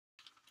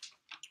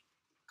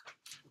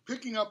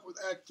picking up with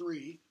Act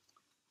 3,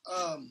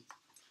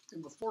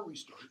 and before we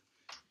start,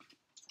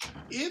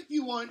 if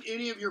you want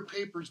any of your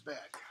papers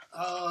back,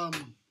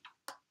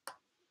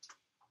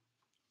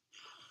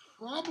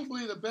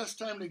 probably the best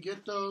time to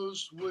get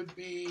those would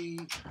be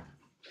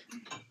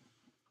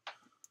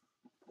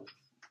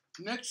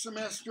next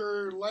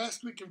semester,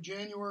 last week of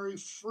January,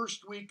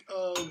 first week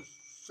of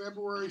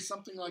February,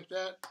 something like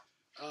that.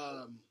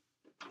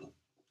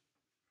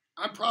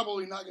 I'm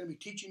probably not going to be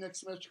teaching next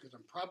semester because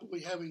I'm probably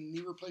having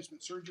knee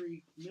replacement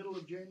surgery middle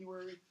of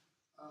January.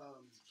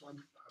 So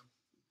I'm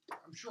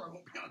sure I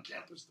won't be on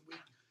campus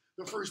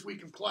the first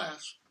week of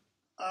class.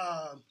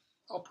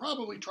 I'll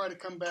probably try to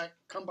come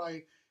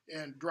by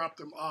and drop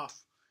them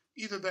off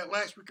either that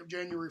last week of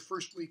January,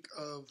 first week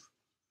of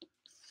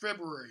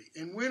February.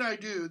 And when I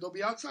do, they'll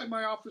be outside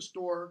my office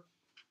door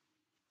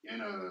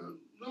in a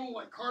little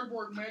like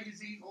cardboard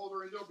magazine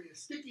holder, and there'll be a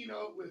sticky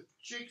note with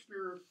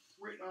Shakespeare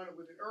written on it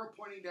with an arrow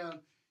pointing down.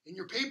 And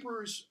your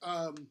papers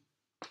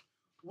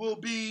will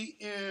be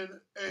in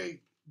a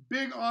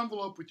big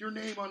envelope with your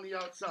name on the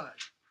outside.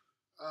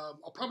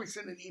 I'll probably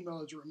send an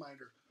email as a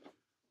reminder.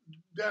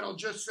 That'll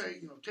just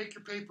say, take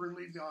your paper and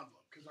leave the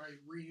envelope, because I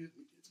reuse.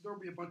 There'll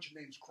be a bunch of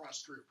names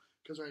crossed through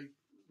because I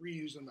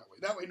reuse them that way.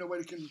 That way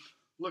nobody can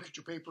look at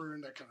your paper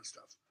and that kind of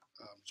stuff.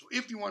 So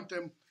if you want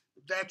them,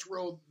 that's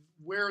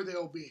where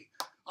they'll be.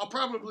 I'll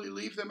probably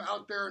leave them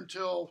out there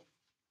until,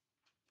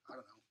 I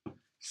don't know,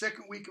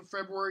 second week of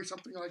February,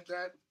 something like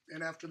that.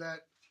 And after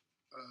that,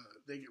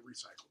 they get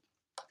recycled,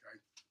 okay?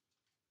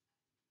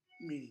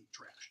 Meaning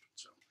trashed.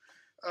 So,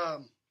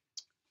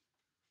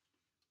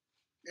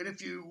 and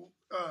if you,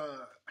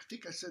 I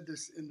think I said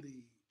this in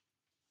the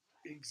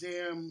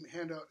exam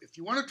handout, if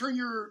you want to turn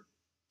your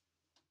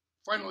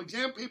final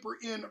exam paper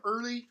in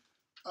early,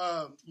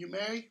 you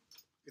may.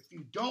 If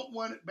you don't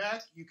want it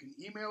back, you can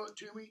email it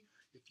to me.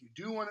 If you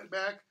do want it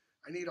back,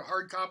 I need a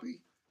hard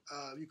copy.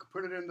 You can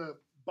put it in the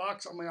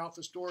box on my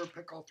office door,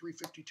 pick call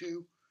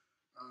 352.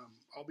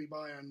 I'll be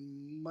by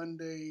on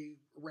Monday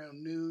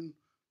around noon,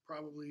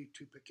 probably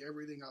to pick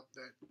everything up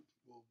that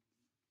will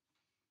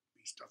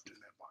be stuffed in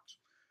that box.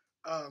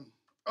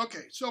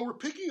 Okay, so we're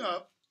picking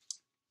up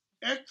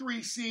Act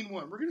 3, Scene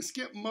 1. We're going to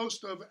skip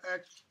most of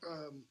Act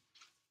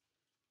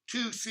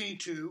 2, Scene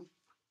 2.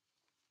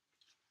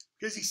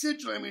 Because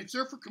essentially, it's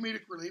there for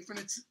comedic relief, and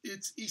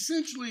it's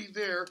essentially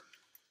there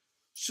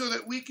so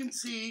that we can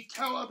see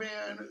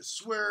Caliban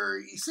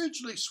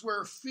essentially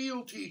swear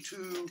fealty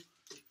to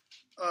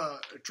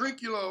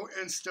Trinculo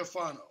and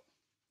Stefano.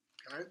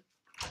 Okay?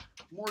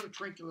 More to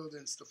Trinculo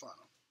than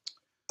Stefano.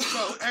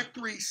 So, Act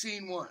 3,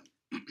 Scene 1.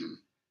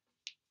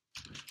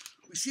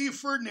 We see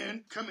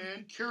Ferdinand come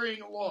in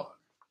carrying a log.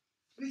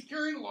 And he's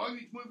carrying a log,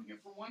 he's moving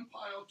it from one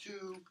pile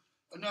to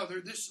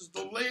another. This is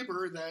the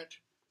labor that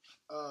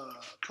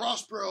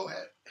Prospero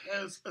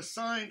has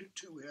assigned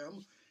to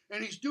him,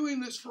 and he's doing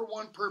this for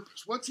one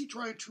purpose. What's he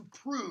trying to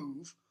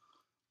prove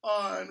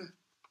on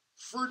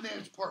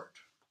Ferdinand's part?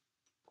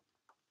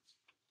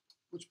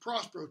 What's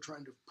Prospero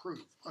trying to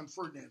prove on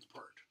Ferdinand's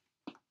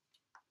part?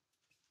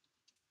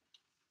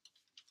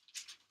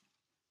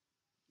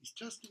 He's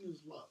testing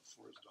his love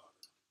for his daughter.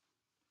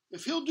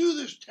 If he'll do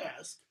this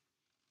task,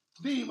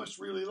 then he must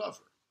really love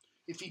her.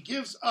 If he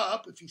gives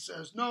up, if he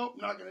says, no, I'm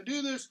not going to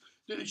do this,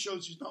 then it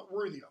shows he's not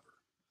worthy of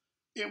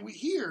her. And we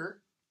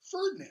hear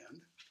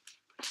Ferdinand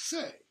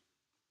say,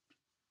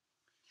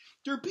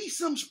 there be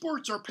some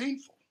sports are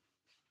painful,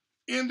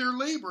 and their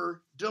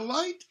labor,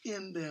 delight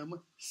in them,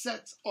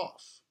 sets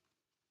off.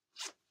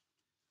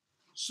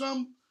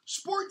 Some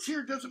sports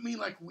here doesn't mean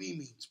like we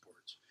mean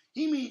sports.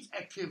 He means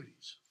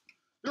activities.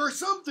 There are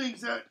some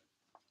things that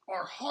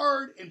are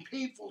hard and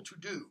painful to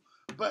do,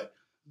 but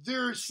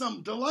there's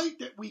some delight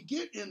that we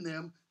get in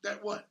them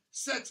that what?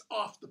 Sets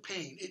off the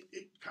pain.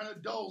 It kind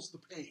of dulls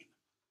the pain.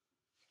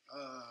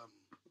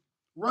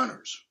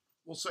 Runners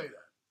will say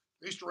that.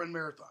 They used to run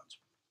marathons.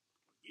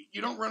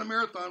 You don't run a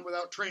marathon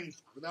without training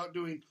for it, without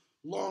doing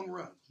long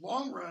runs.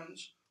 Long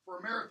runs for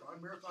a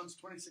marathon's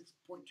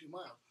 26.2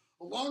 miles.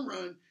 A long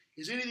run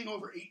is anything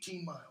over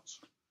 18 miles.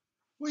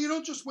 Well, you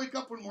don't just wake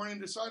up one morning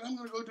and decide, I'm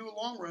going to go do a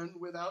long run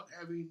without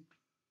having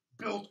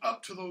built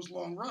up to those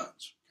long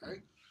runs,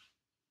 okay?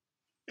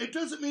 It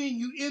doesn't mean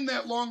you end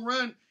that long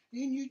run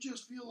and you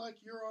just feel like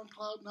you're on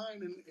cloud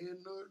nine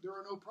and there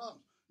are no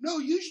problems. No,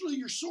 usually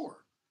you're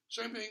sore.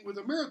 Same thing with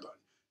a marathon.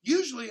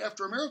 Usually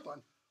after a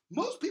marathon,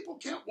 most people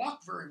can't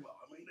walk very well.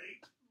 They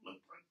look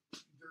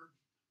like they're,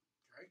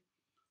 okay?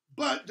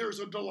 But there's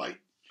a delight,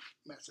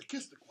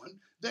 masochistic one,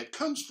 that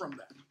comes from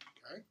that,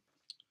 okay?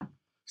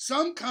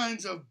 Some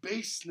kinds of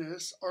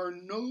baseness are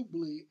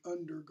nobly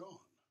undergone.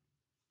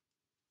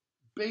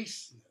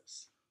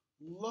 Baseness,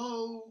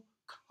 low,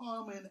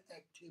 common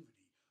activity,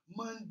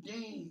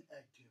 mundane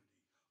activity,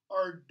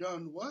 are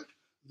done what?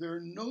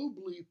 They're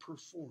nobly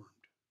performed.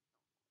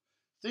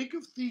 Think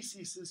of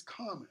Theseus's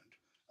comment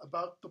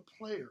about the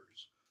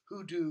players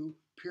who do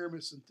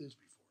Pyramus and Thisbe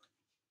for him.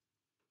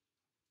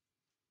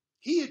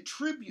 He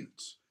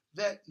attributes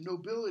that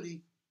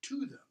nobility to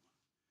them,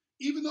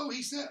 even though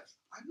he says,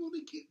 I know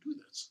they can't do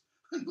this.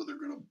 I know they're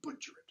going to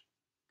butcher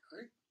it.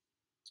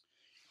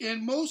 Okay?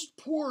 And most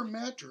poor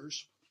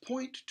matters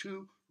point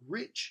to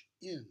rich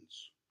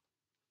ends.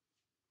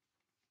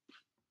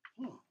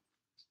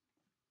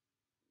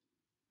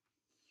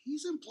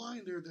 He's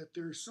implying there that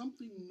there's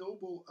something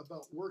noble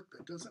about work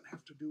that doesn't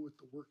have to do with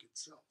the work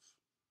itself.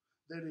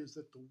 That is,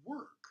 that the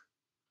work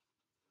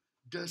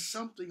does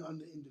something on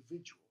the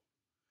individual.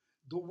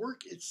 The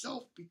work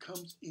itself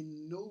becomes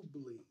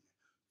ennobling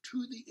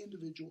to the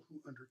individual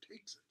who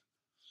undertakes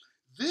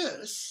it.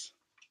 This,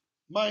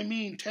 my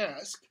mean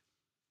task,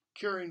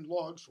 carrying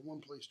logs from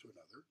one place to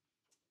another,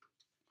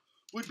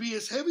 would be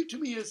as heavy to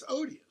me as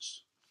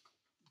odious.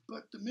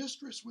 But the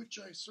mistress which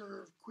I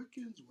serve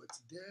quickens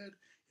what's dead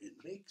and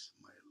makes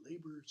my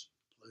labors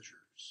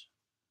pleasures.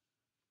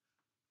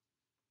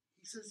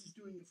 He says he's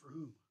doing it for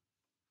whom?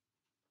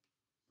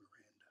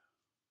 Miranda.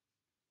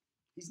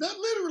 He's not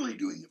literally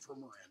doing it for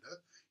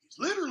Miranda. He's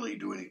literally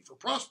doing it for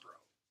Prospero.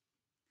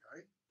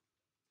 Okay?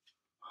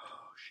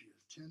 Oh, she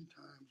is 10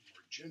 times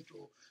more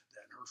gentle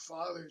than her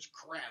father's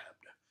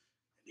crabbed,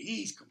 and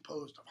he's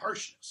composed of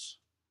harshness.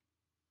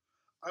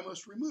 I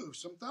must remove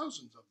some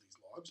thousands of these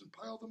logs and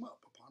pile them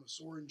up upon a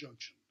sore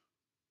injunction.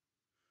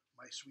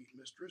 My sweet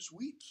mistress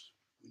weeps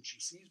when she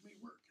sees me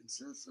work, and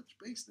says such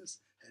baseness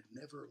had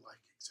never like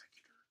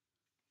executor.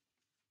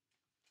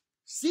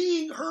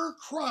 Seeing her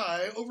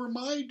cry over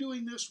my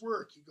doing this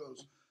work, he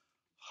goes,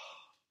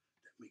 oh,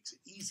 that makes it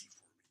easy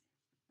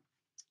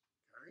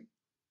for me. Okay?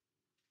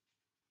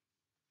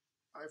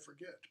 I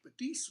forget, but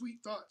these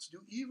sweet thoughts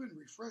do even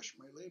refresh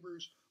my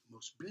labors,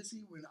 most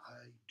busy when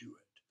I do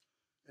it.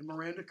 And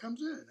Miranda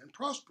comes in, and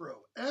Prospero,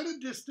 at a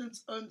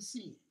distance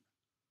unseen.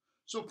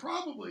 So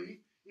probably,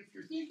 if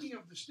you're thinking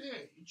of the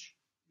stage,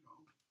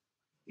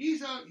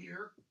 he's out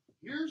here,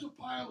 here's a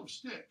pile of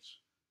sticks.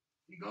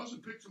 He goes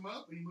and picks them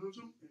up, and he moves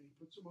them, and he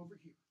puts them over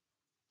here.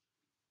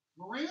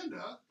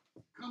 Miranda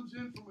comes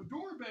in from a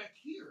door back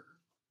here,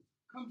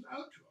 comes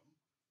out to him.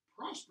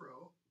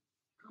 Prospero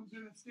comes in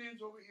and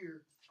stands over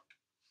here,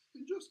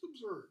 and just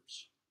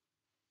observes.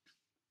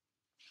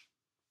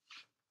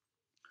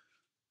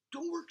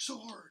 Don't work so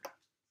hard.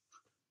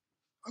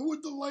 I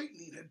would the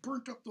lightning had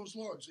burnt up those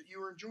logs that you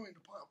were enjoying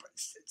to pile. But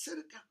set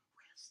it down.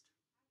 Rest.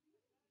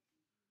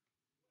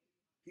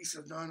 He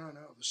said, no.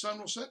 The sun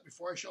will set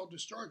before I shall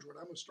discharge what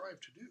I must strive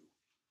to do.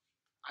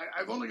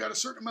 I've only got a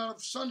certain amount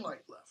of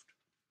sunlight left.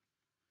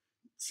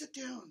 Sit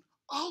down.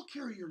 I'll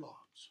carry your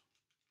logs.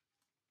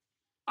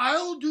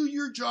 I'll do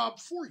your job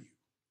for you.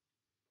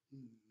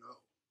 No.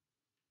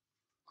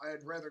 I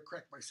had rather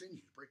crack my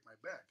sinews, break my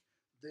back,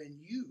 than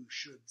you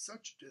should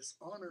such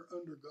dishonor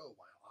undergo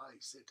while I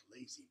sit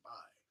lazy by.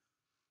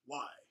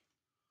 Why?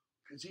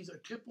 Because he's a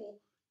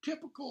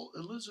typical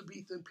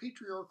Elizabethan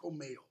patriarchal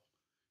male.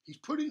 He's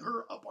putting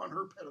her up on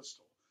her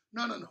pedestal.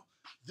 No.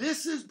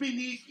 This is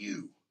beneath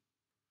you.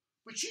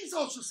 But she's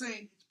also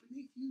saying, it's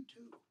beneath you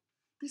too.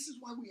 This is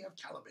why we have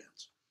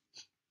Calibans.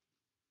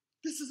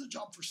 This is a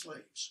job for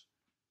slaves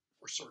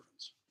or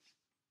servants.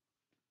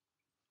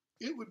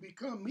 It would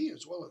become me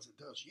as well as it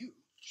does you,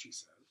 she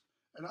says.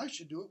 And I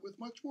should do it with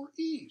much more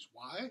ease.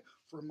 Why?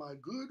 For my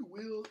good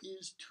will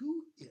is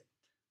to it.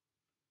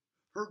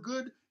 Her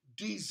good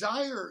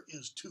desire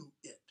is to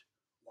it.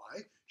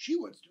 Why? She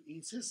wants to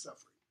ease his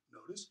suffering.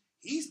 Notice,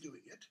 he's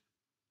doing it,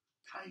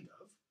 kind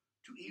of,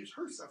 to ease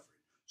her suffering.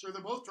 So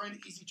they're both trying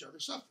to ease each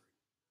other's suffering.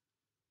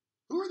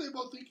 Who are they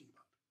both thinking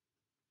about?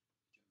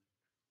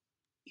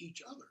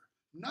 Each other.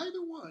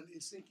 Neither one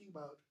is thinking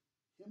about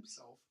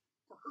himself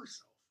or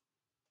herself.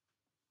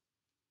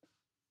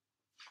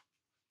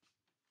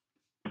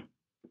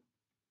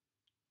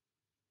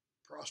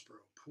 Prospero,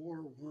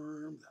 poor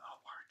worm, thou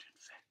art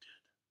infected.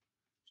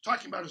 He's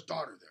talking about his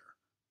daughter there.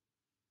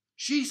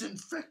 She's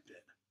infected.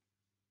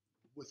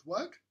 With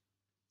what?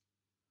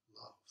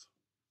 Love.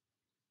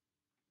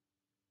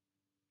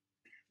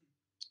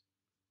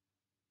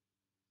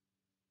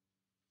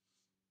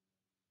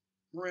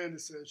 Miranda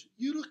says,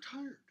 you look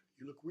tired.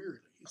 You look weary.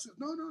 He says,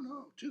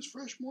 no. 'Tis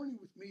fresh morning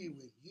with me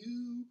when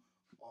you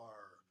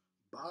are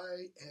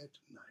by at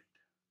night.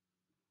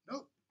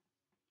 Nope.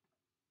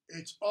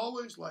 It's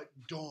always like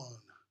dawn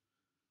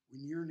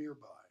when you're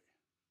nearby.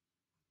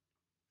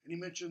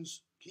 And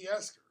he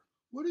asks her,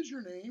 what is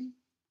your name?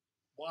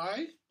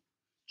 Why?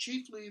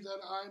 Chiefly that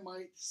I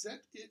might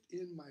set it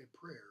in my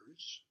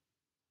prayers.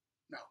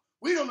 Now,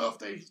 we don't know if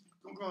they're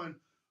going,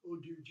 oh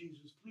dear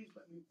Jesus, please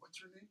let me, what's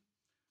her name?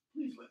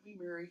 Please let me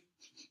marry.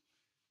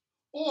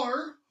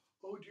 Or,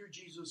 oh dear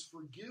Jesus,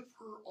 forgive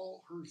her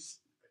all her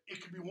sin.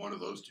 It could be one of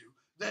those two.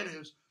 That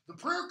is, the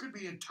prayer could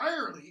be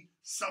entirely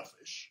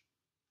selfish.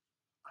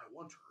 I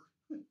want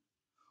her.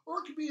 Or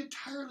it could be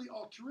entirely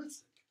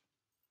altruistic.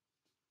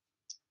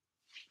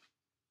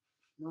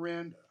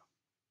 Miranda.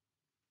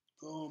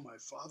 Oh, my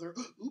father.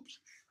 Oops. I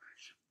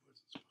wasn't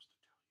supposed to tell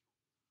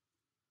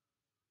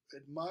you.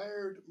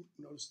 Admired,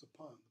 notice the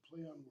pun, the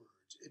play on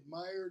words.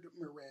 Admired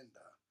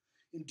Miranda.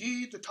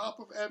 Indeed, the top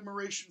of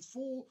admiration,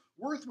 full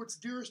worth what's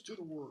dearest to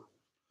the world.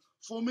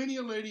 Full many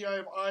a lady I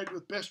have eyed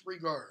with best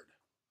regard.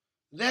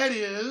 That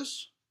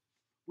is,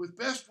 with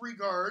best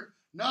regard,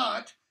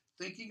 Not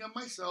thinking of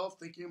myself,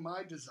 thinking of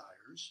my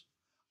desires.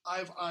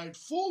 I've eyed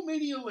full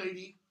many a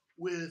lady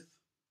with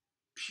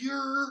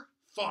pure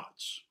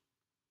thoughts.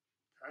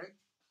 Okay?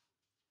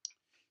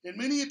 And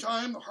many a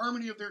time the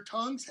harmony of their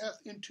tongues hath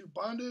into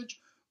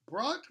bondage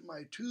brought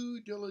my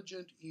too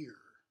diligent ear.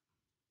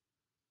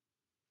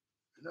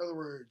 In other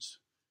words,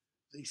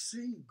 they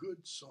sing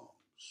good songs.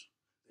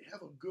 They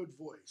have a good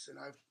voice, and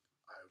I've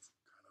kind of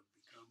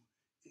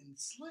become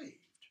enslaved.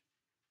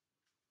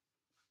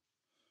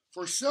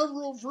 For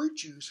several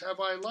virtues have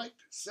I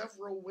liked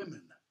several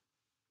women.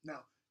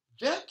 Now,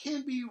 that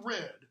can be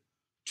read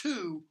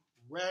two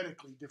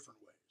radically different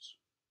ways.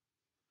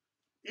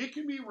 It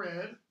can be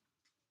read,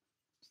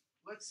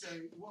 let's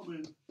say,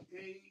 women,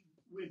 A,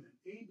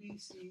 B,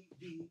 C,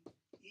 D,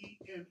 E,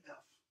 N, F.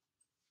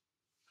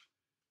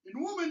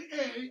 In woman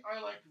A,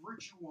 I like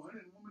virtue 1,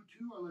 and woman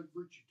 2, I like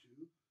virtue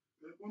 2.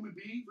 Woman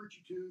B,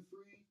 virtue 2, 3,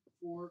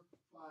 4,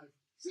 5,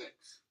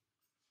 6.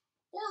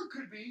 Or it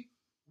could be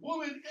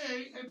woman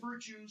A had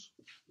virtues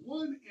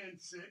 1 and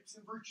 6,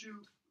 and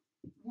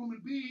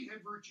woman B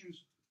had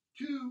virtues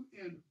 2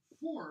 and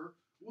 4.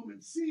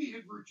 Woman C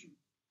had virtue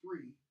 3,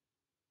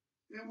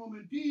 and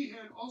woman D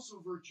had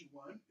also virtue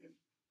 1. And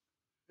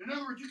in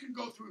other words, you can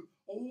go through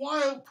a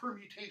wild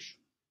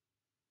permutation.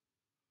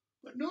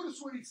 But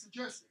notice what he's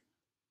suggesting.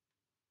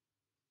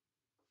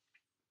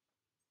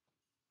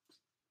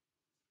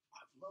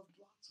 I've loved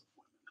lots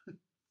of women.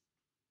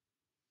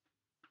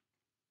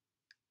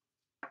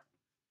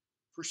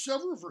 For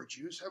several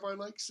virtues have I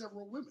liked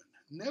several women,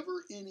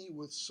 never any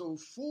with so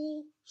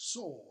full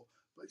soul,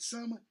 but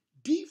some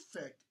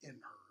defect in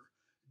her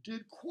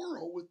did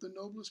quarrel with the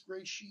noblest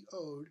grace she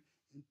owed,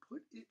 and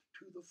put it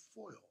to the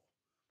foil.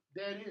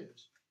 That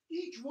is,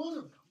 each one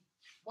of them,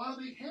 while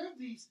they have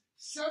these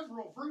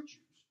several virtues,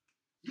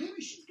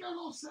 maybe she's got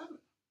all 7.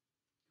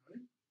 Right?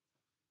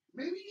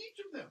 Maybe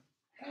each of them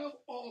have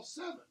all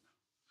 7.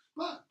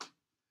 But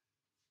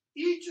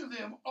each of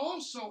them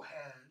also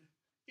had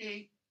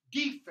a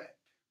defect.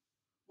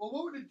 Well,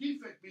 what would a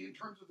defect be in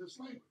terms of this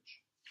language?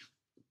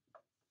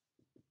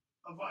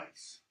 A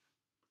vice.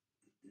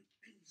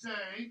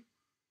 Say,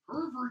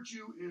 her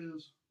virtue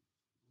is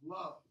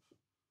love.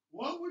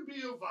 What would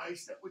be a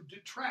vice that would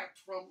detract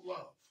from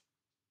love?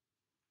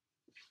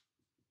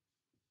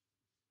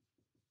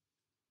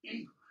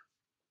 Anger.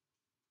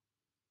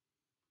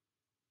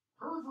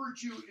 Her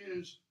virtue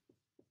is,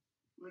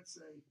 let's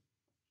say,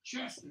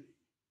 chastity.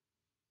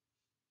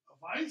 A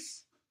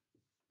vice?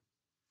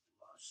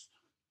 Lust.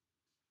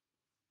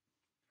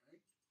 Okay?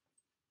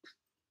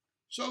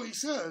 So he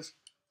says,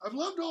 I've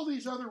loved all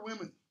these other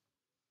women,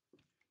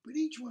 but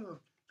each one of them,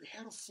 they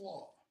had a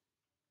flaw.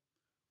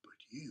 But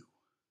you,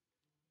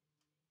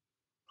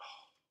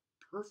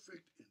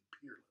 perfect and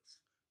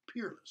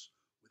peerless,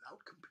 without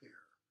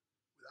compare,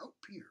 without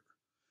peer,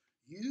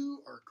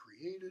 you are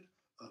created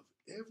of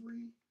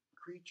every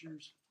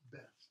creature's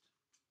best.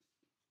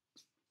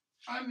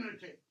 I'm going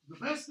to take the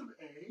best of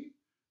A,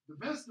 the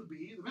best of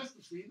B, the best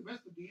of C, the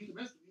best of D,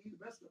 the best of E,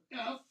 the best of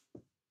F,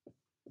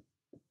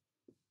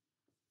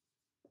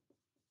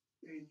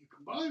 and you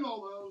combine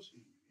all those,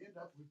 and you end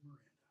up with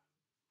Miranda.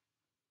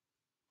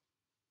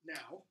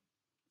 Now,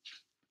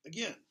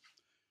 again,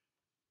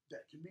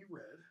 that can be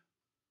read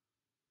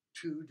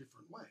 2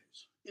 different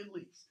ways, at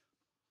least.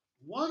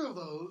 One of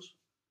those,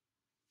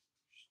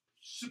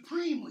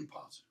 supremely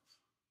positive.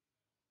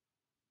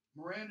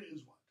 Miranda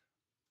is what?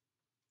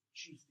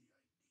 She's the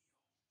ideal.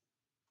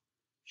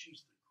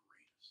 She's the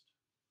greatest.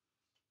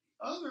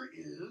 The other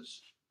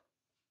is,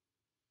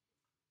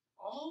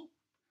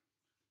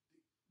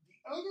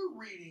 the other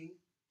reading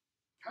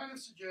kind of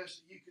suggests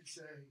that you could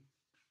say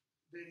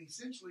that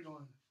essentially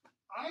on,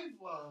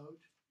 I've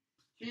loved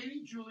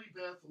Katie, Julie,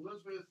 Beth,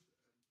 Elizabeth,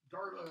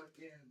 Darla,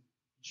 and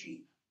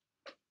Jean.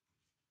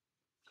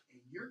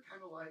 And you're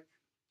kind of like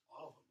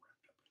all of them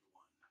wrapped up into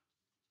one.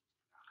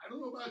 Now, I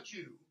don't know about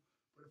you,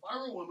 but if I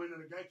were a woman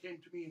and a guy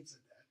came to me and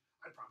said that,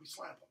 I'd probably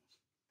slap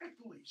him, at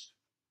the least.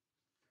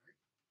 Okay?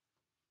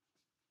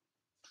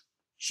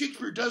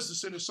 Shakespeare does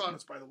this in his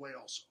sonnets, by the way,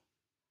 also.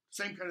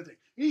 Same kind of thing.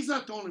 And he's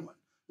not the only one.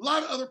 A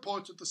lot of other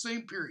poets at the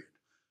same period,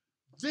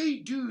 they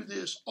do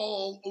this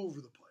all over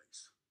the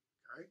place.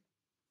 Okay?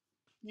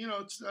 You know,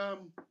 it's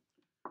not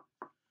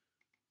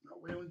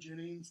Waylon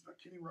Jennings, not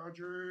Kenny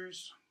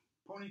Rogers,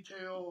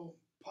 Ponytail,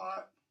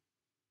 Pot.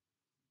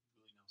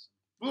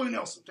 Willie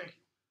Nelson, thank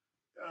you.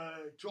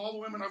 To all the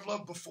women I've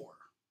loved before,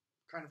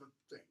 kind of a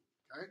thing,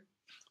 okay?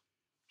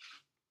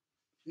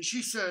 And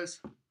she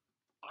says,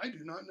 I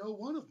do not know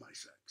one of my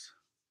sex.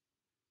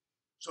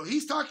 So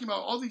he's talking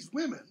about all these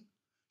women.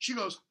 She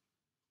goes,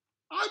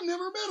 I've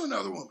never met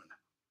another woman.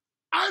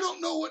 I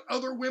don't know what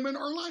other women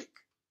are like.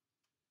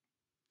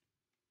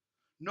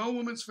 No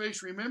woman's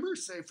face remember,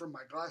 save from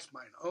my glass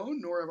mine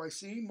own, nor have I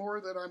seen more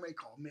that I may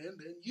call men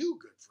than you,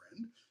 good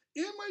friend,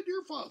 and my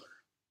dear father.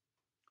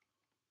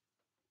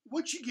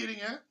 What's she getting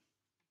at?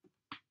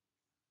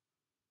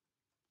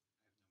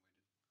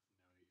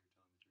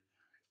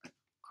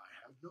 I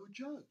have no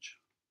judge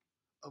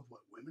of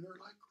what women are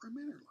like or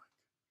men are like.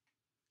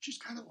 She's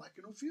kind of like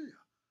an Ophelia.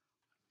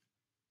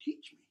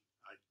 Teach me.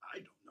 I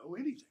don't know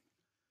anything.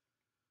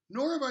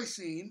 Nor have I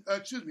seen,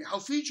 how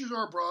features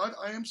are abroad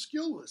I am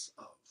skilless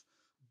of.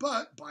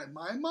 But by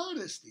my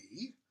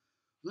modesty,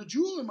 the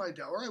jewel in my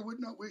dower, I would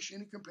not wish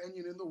any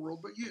companion in the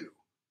world but you.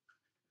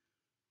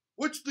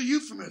 What's the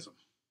euphemism?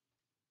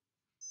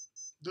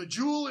 The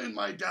jewel in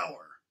my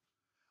dower.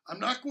 I'm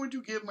not going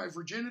to give my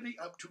virginity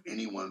up to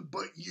anyone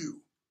but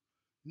you.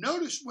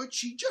 Notice what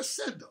she just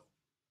said, though.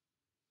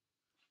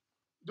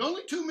 The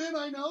only two men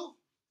I know,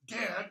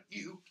 Dad,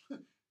 you,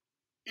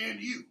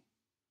 and you.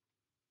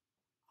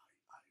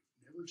 I've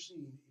never seen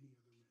any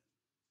other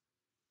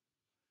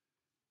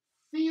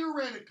men.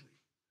 Theoretically,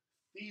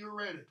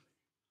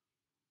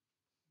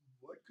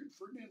 what could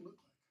Ferdinand look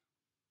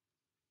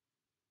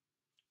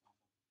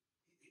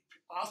like?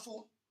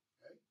 Awful,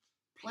 okay?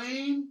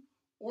 Plain,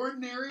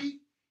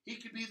 ordinary. He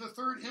could be the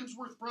third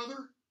Hemsworth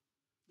brother.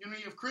 You know,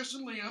 you have Chris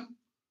and Liam,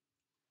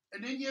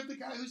 and then you have the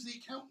guy who's the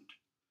accountant.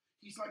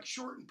 He's like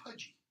short and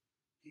pudgy.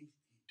 He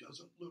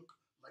doesn't look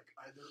like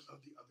either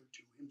of the other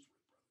two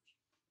Hemsworth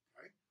brothers.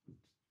 Okay?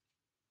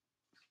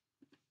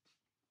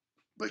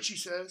 But she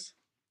says,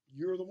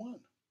 you're the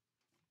one.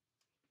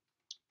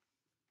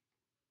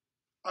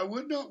 I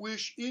would not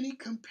wish any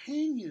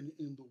companion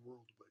in the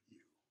world but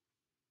you.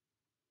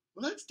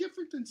 Well, that's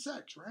different than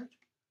sex, right?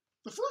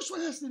 The first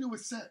one has to do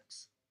with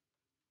sex.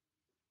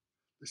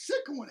 The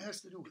second one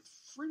has to do with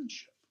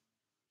friendship.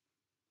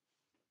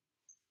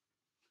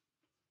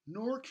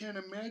 Nor can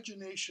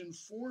imagination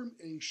form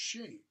a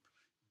shape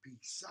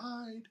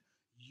beside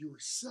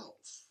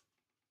yourself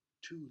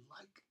to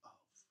like of.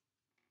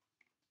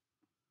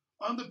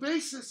 On the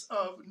basis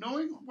of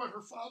knowing what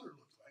her father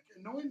looks like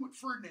and knowing what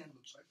Ferdinand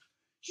looks like,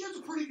 she has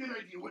a pretty good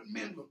idea what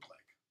men look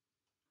like.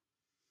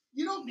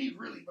 You don't need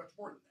really much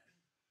more than that.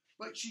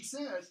 But she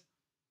says,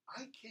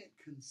 I can't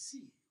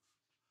conceive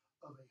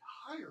of a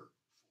higher form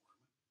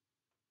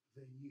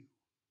than you. I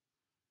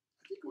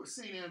think it was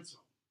St.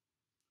 Anselm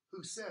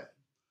who said,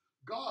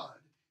 God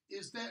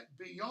is that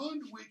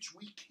beyond which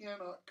we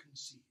cannot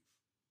conceive.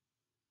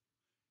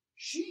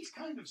 She's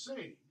kind of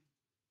saying,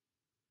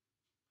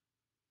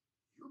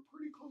 you're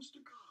pretty close to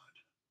God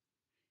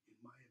in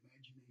my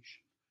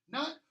imagination.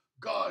 Not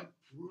God,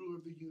 ruler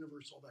of the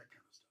universe, all that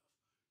kind of stuff.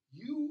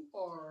 You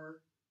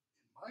are,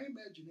 in my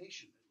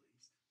imagination at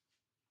least,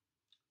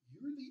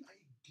 you're the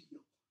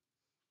ideal.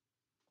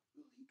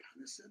 Well, he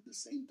kind of said the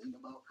same thing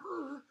about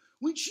her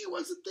when she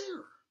wasn't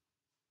there.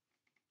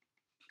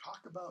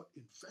 Talk about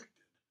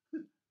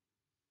infected.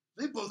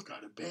 They both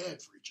got it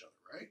bad for each other,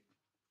 right?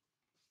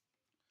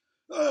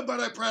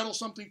 But I prattle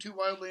something too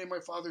wildly, and my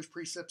father's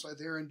precepts I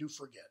therein do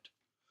forget.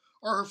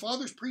 Are her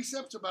father's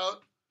precepts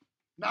about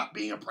not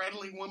being a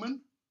prattling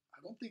woman?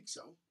 I don't think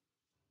so.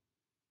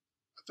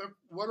 I think,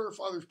 what are her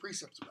father's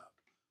precepts about?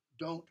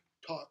 Don't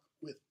talk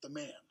with the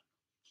man.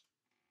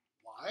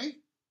 Why?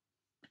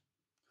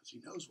 Because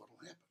he knows what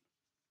will happen.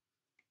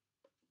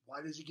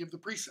 Why does he give the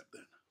precept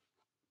then?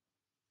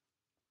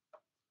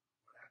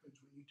 What happens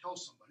when you tell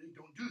somebody,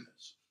 don't do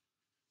this?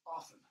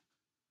 Often.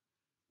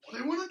 Well,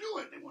 they want to do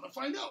it. They want to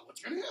find out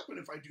what's going to happen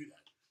if I do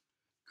that.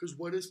 Because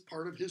what is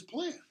part of his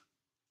plan?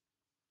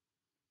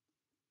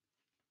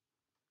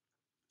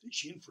 That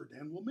she and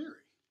Ferdinand will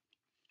marry.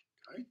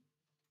 Okay?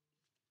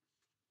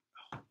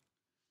 Oh.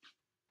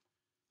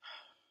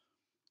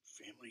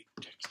 Family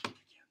texting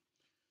again.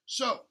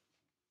 So,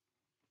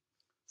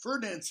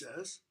 Ferdinand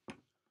says,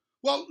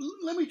 well,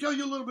 let me tell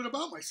you a little bit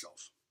about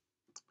myself.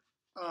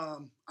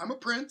 I'm a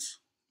prince.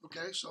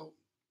 Okay, so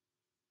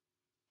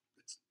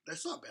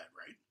that's not bad,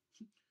 right?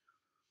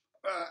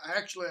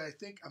 Actually, I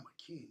think I'm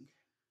a king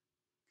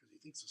because he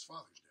thinks his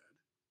father's dead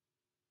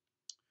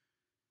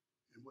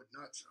and what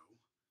not so.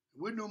 I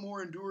would no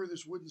more endure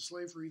this wooden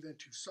slavery than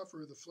to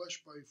suffer the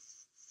flesh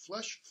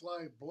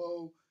fly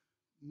blow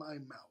my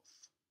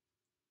mouth.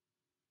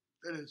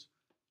 That is,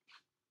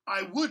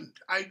 I wouldn't.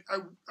 I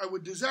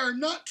would desire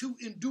not to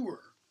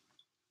endure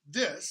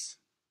this,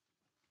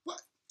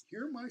 but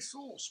hear my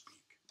soul speak.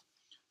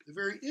 The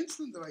very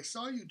instant that I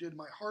saw you did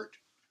my heart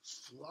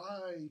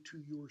fly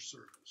to your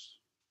service.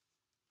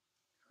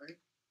 Okay?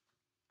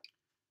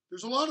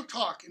 There's a lot of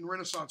talk in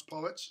Renaissance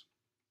poets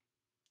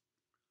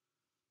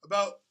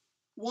about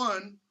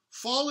one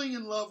falling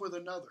in love with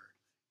another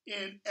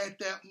and at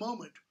that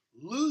moment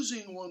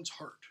losing one's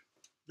heart.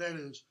 That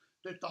is,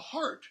 that the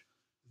heart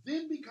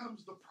then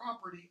becomes the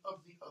property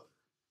of the other.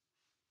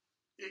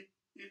 It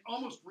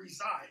almost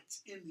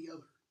resides in the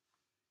other.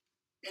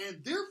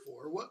 And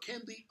therefore, what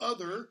can the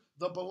other,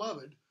 the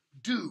beloved,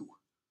 do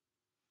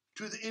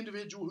to the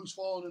individual who's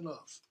fallen in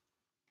love?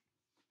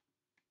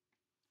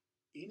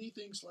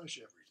 Anything /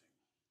 everything.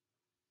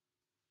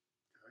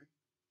 Okay?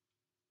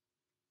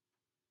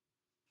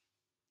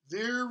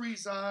 There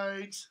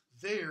resides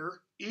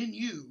there in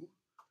you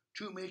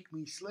to make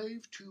me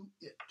slave to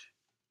it.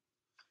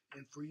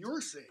 And for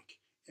your sake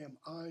am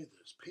I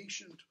this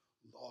patient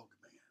log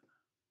man.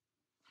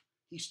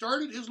 He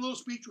started his little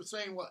speech with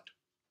saying what?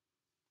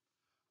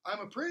 I'm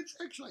a prince.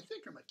 Actually, I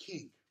think I'm a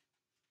king.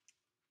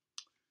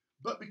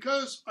 But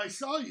because I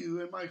saw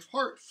you and my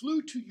heart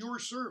flew to your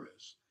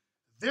service,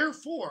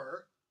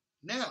 Therefore,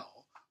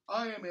 now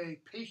I am a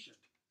patient,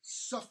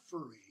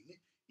 suffering,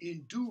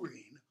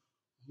 enduring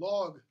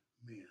log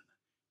man.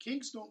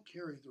 Kings don't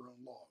carry their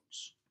own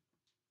logs.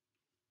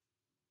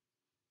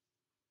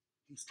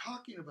 He's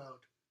talking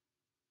about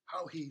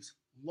how he's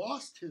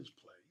lost his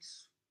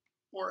place,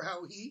 or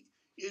how he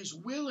is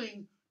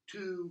willing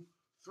to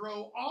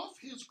throw off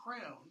his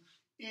crown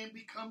and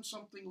become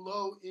something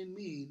low and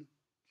mean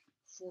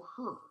for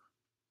her.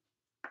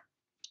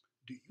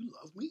 Do you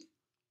love me?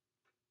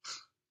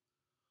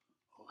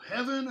 O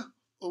heaven,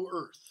 O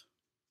earth.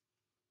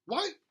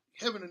 Why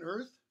heaven and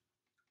earth?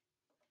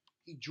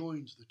 He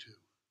joins the two.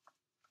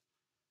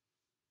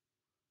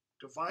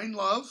 Divine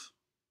love,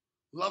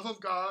 love of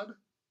God,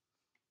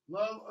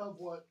 love of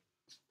what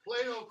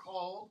Plato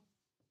called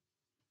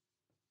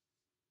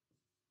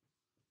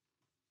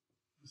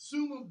the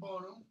summum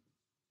bonum,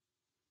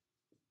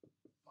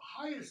 the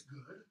highest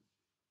good,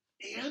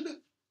 and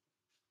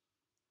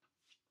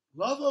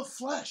love of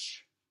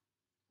flesh,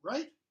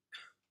 right?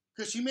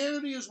 Because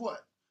humanity is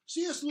what?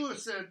 C.S.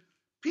 Lewis said,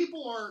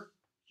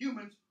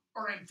 humans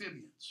are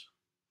amphibians.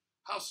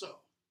 How so?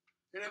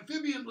 An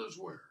amphibian lives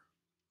where?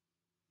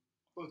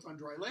 Both on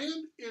dry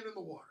land and in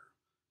the water.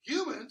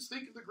 Humans,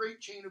 think of the great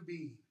chain of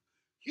being.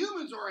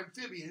 Humans are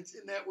amphibians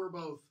in that we're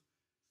both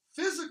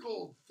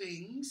physical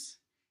things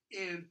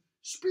and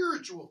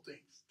spiritual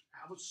things.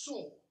 Have a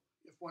soul,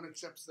 if one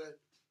accepts that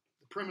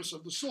the premise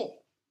of the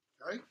soul.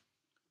 Right?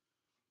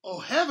 O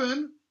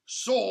heaven,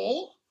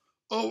 soul,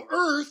 O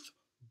earth,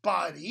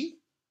 body,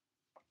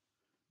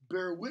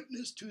 bear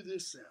witness to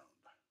this sound.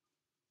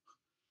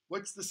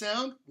 What's the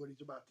sound? What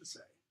he's about to say.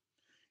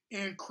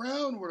 And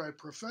crown what I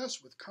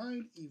profess with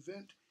kind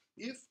event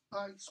if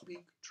I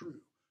speak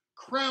true.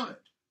 Crown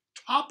it.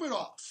 Top it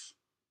off.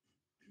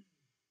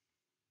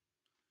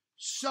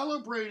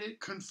 Celebrate it.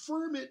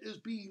 Confirm it as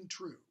being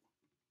true.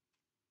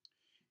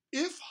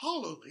 If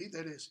hollowly,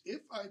 that is,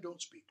 if I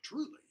don't speak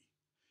truly,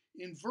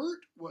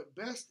 invert what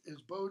best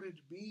is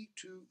boded me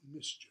to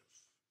mischief.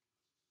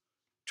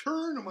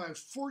 Turn my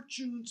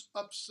fortunes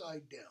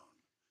upside down.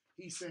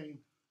 He's saying,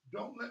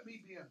 don't let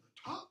me be on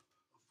the top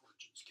of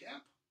fortune's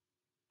cap.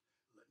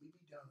 Let me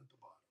be down at the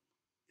bottom.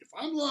 If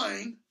I'm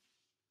lying,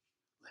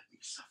 let me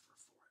suffer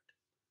for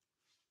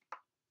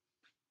it.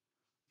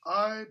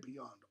 I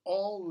beyond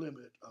all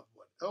limit of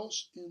what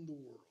else in the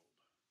world.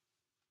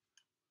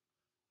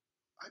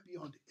 I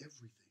beyond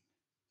everything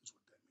is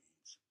what that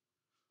means.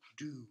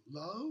 Do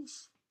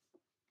love,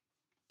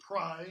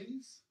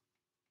 prize,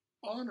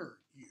 honor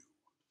you.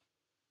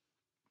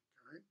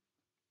 Okay?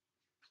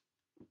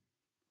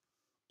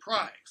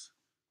 Prize.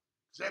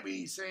 Does that mean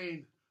he's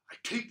saying, I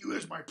take you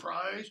as my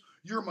prize?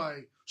 You're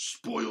my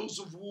spoils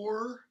of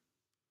war?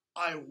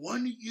 I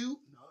won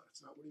you? No,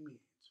 that's not what he means.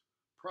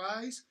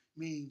 Prize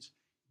means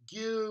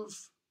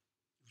give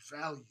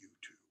value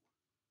to.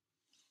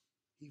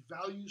 He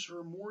values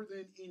her more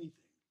than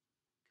anything.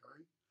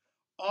 Okay?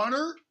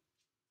 Honor,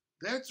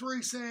 that's where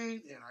he's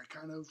saying, and I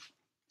kind of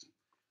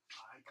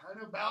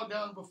bow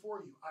down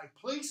before you. I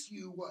place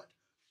you what?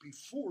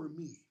 Before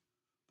me.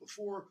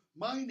 Before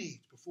my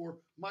needs, before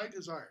my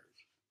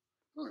desires.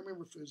 I don't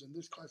remember if it was in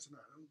this class or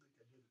not. I don't think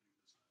I did it in this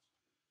class.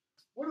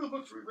 One of the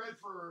books we read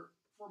for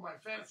my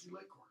fantasy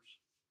lit course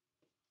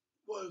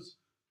was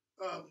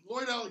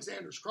Lloyd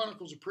Alexander's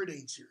Chronicles of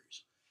Prydain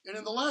series. And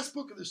in the last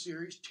book of the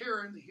series,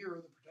 Taryn, the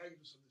hero, the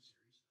protagonist of the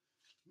series,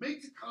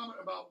 makes a comment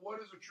about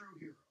what is a true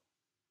hero.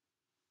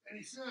 And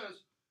he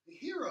says, a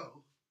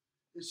hero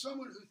is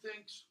someone who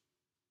thinks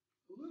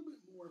a little bit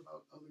more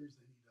about others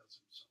than he does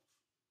himself.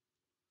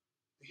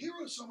 A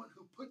hero is someone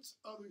who puts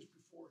others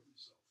before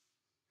himself.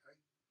 Okay?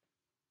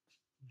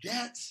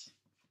 That's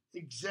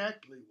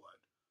exactly what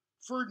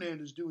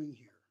Ferdinand is doing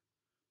here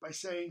by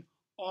saying,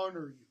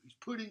 honor you. He's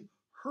putting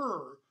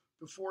her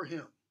before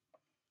him.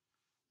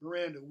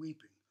 Miranda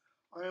weeping.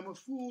 I am a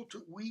fool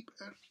to weep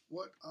at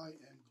what I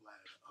am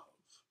glad of.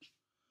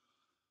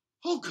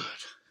 Oh,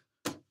 good.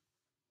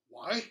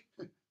 Why?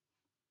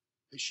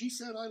 Has she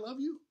said I love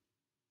you?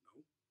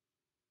 No.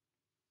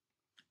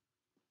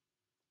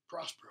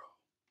 Prospero.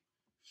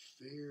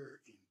 Fair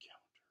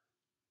encounter.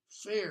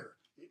 Fair,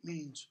 it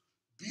means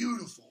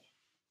beautiful.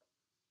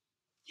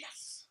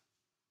 Yes.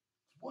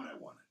 What I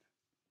wanted.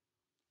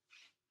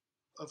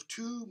 Of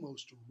two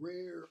most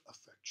rare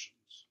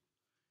affections.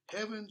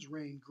 Heavens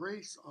rain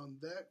grace on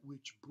that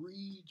which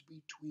breeds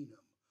between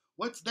them.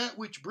 What's that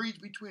which breeds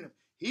between them?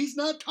 He's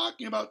not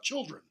talking about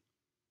children.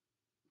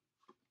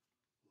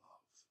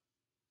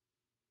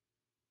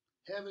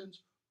 Love. Heavens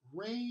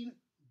rain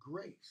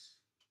grace.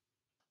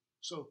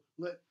 So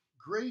let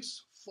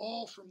grace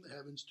fall from the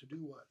heavens to do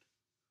what?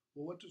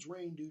 Well, what does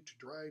rain do to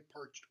dry,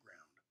 parched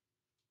ground?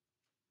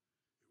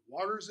 It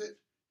waters it, it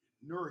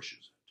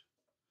nourishes it.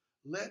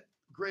 Let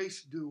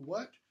grace do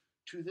what?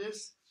 To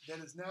this that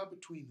is now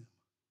between them.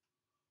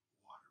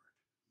 Water it,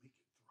 make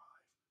it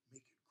thrive,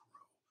 make it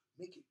grow,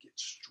 make it get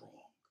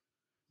strong,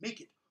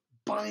 make it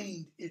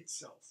bind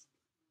itself.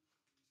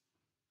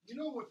 You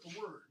know what the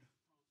word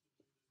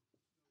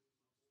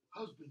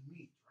husband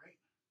means, right?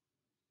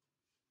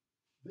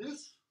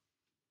 This,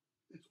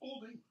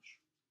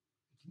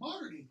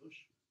 Modern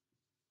English,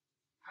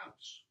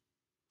 house.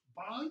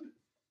 Bond,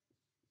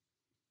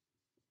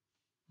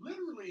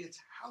 literally it's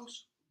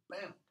house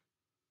bound.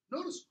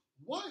 Notice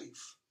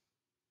wife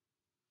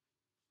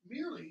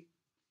merely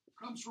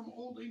comes from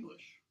Old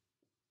English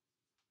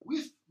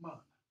with man.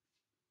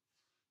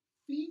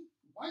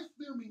 Wife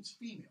there means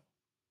female.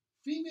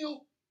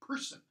 Female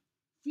person.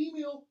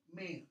 Female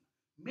man.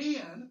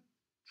 Man,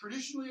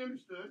 traditionally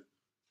understood,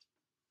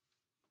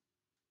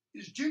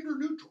 is gender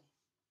neutral.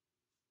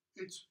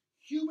 It's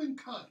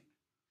humankind.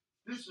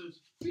 This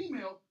is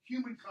female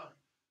humankind.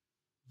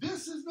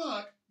 This is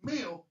not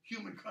male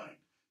humankind.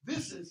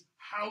 This is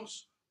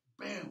house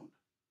bound.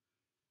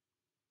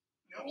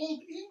 The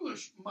Old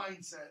English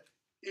mindset,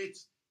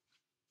 it's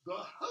the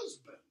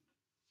husband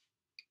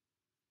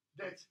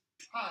that's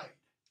tied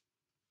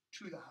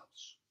to the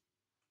house,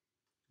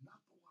 not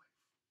the wife.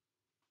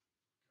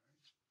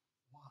 Okay?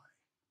 Why?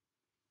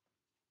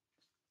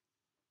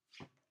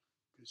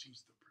 Because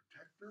he's the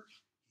protector,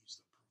 he's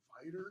the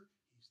provider,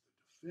 he's the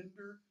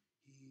defender,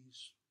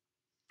 he's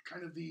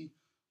kind of the,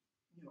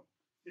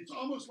 it's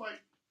almost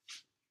like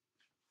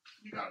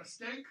you got a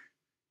stake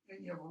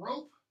and you have a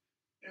rope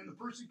and the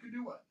person can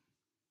do what?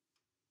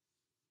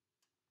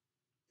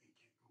 They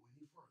can't go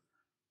any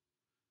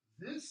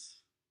further.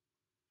 This,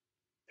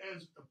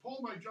 as a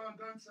poem by John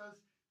Donne says,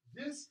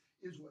 this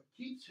is what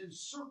keeps his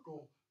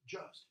circle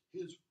just,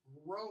 his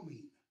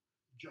roaming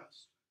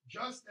just.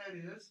 Just, that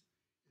is,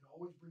 it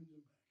always brings him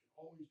back. It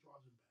always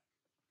draws him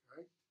back.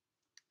 Okay?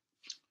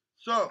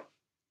 So,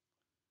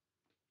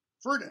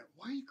 Ferdinand,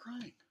 why are you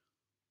crying?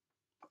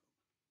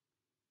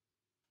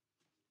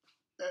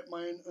 At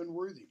mine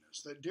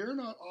unworthiness, that dare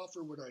not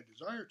offer what I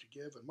desire to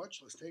give, and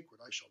much less take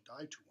what I shall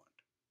die to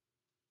want.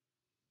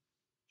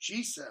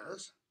 She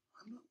says,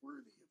 I'm not worthy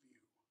of you.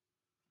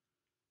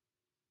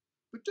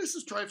 But this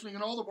is trifling,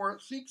 and all the more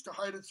it seeks to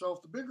hide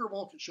itself, the bigger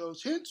bulk it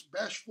shows, hence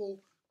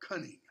bashful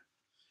cunning,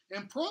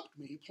 and prompt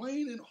me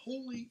plain and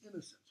holy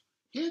innocence.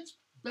 Hence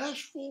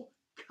bashful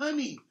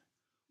cunning.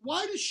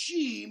 Why does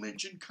she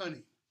mention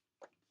cunning?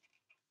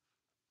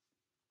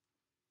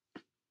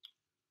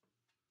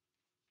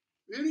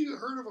 Any of you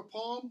heard of a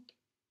poem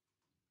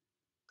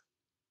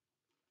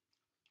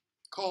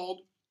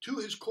called To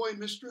His Coy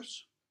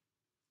Mistress?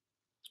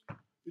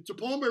 It's a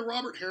poem by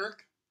Robert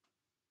Herrick.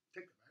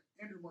 Take it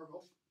back. Andrew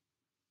Marvell.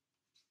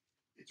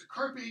 It's a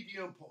Carpe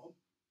Diem poem.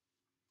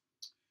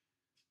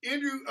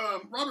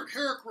 Robert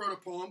Herrick wrote a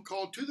poem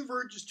called To the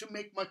Verges to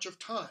Make Much of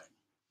Time.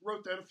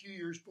 Wrote that a few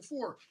years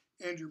before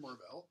Andrew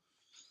Marvell.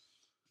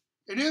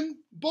 And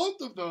in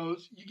both of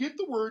those, you get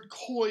the word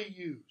coy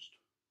used.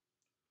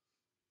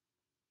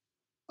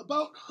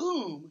 About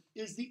whom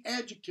is the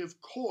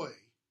adjective coy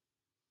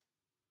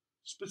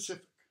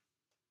specific?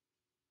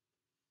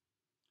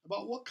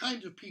 About what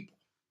kinds of people?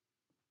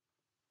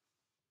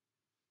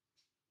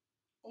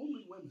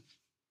 Only women.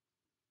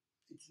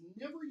 It's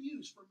never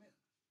used for men.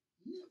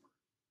 Never.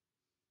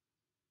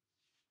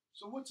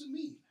 So what's it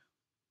mean?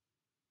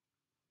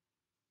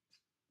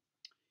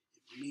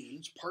 It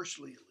means,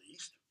 partially at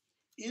least,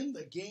 in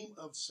the game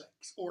of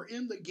sex, or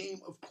in the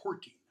game of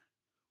courting,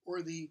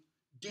 or the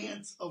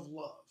dance of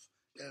love,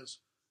 as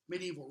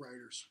medieval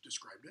writers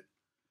described it.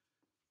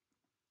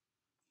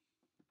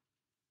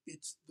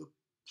 It's the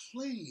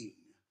playing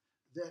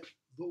that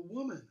the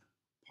woman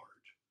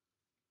part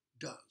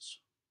does.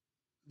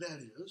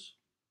 That is,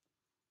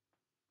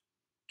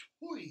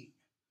 toying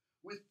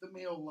with the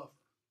male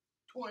lover.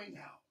 Toying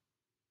how?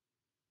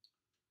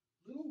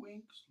 Little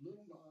winks,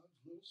 little nods,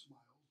 little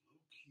smiles,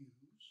 little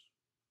cues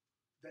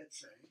that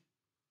say,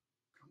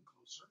 come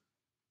closer.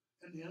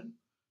 And then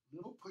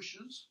little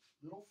pushes,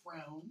 little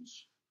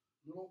frowns,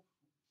 little,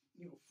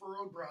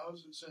 furrowed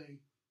brows that say,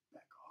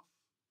 back off.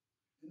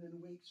 And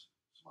then winks,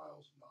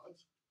 smiles,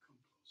 nods, come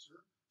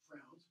closer,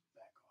 frowns,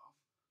 back off,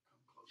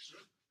 come closer,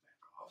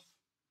 back off.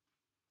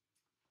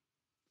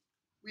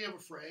 We have a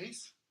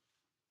phrase.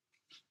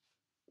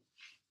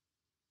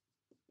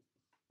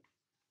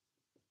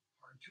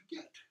 Hard to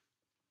get.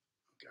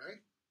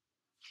 Okay?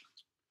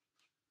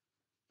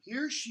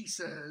 Here she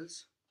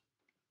says,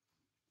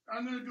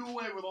 I'm going to do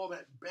away with all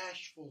that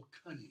bashful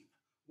cunning.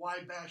 Why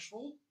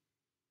bashful?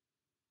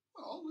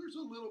 Well, there's a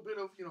little bit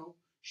of,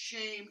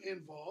 shame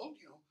involved,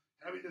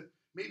 having to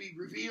maybe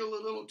reveal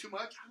a little too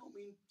much. I don't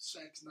mean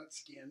sex, not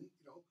skin,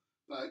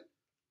 but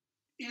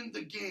in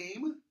the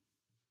game,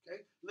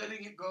 okay,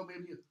 letting it go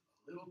maybe a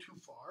little too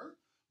far,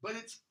 but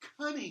it's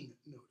cunning,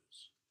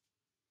 notice.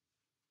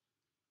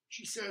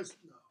 She says,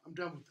 no, I'm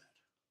done with that.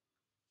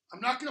 I'm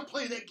not going to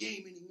play that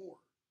game anymore.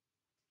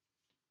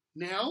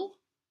 Now,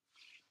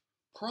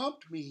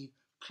 prompt me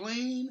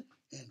plain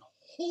and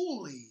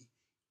holy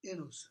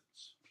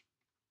innocence.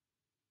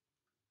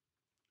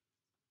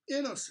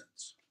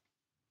 Innocence.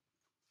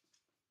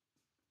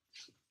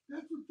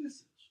 That's what this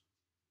is.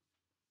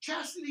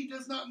 Chastity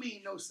does not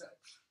mean no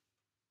sex.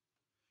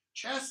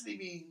 Chastity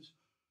means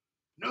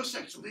no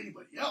sex with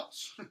anybody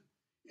else.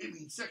 It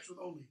means sex with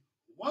only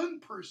one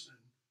person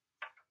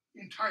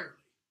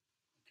entirely.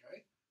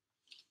 Okay?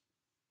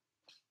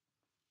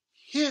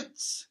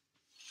 Hence,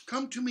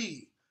 come to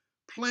me,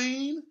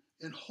 plain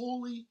and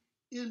holy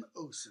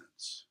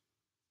innocence.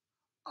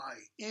 I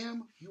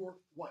am your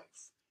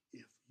wife,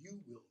 if you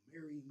will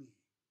marry me.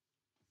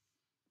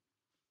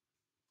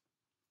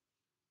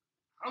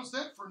 How's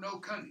that for no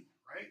cunning,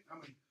 right? I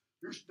mean,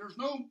 there's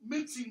no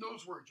mincing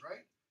those words,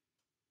 right?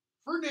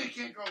 Ferdinand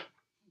can't go, I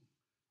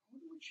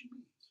wonder what she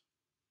means.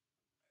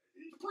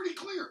 It's pretty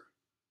clear.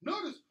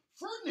 Notice,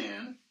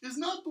 Ferdinand is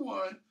not the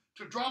one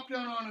to drop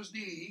down on his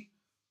knee,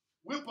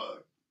 whip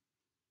a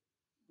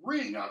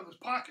ring out of his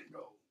pocket and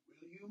go,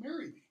 will you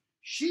marry me?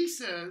 She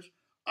says,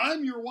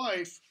 I'm your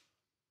wife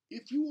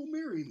if you will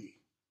marry me.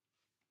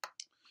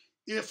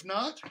 If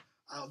not,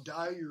 I'll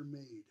die your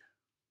maid.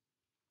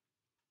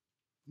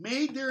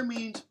 Maid there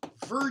means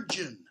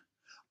virgin.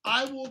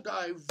 I will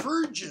die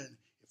virgin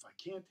if I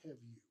can't have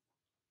you.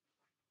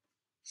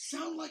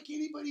 Sound like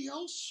anybody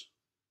else?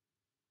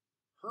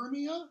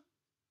 Hermia?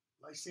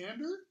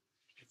 Lysander?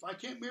 If I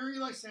can't marry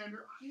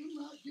Lysander, I am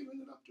not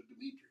giving it up to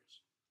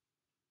Demetrius.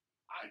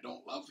 I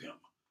don't love him.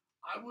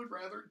 I would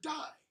rather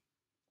die,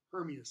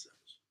 Hermia says.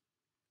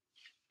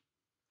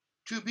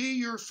 To be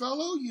your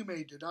fellow, you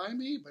may deny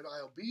me, but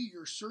I'll be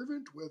your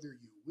servant whether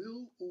you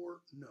will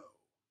or no.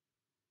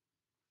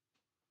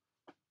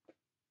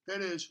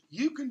 That is,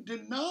 you can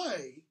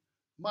deny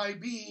my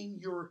being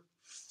your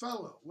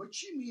fellow. What's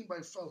she mean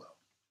by fellow?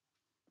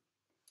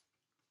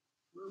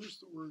 Where was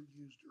the word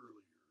used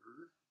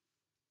earlier?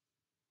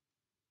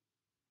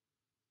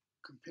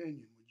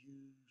 Companion was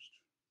used.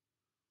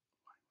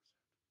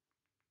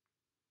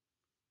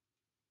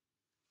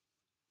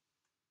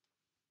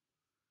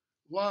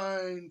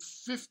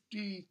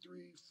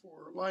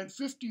 Line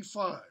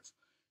 55.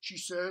 She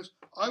says,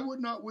 I would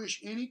not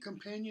wish any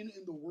companion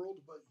in the world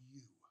but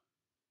you.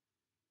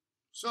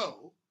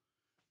 So,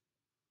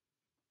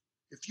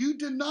 if you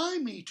deny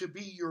me to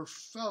be your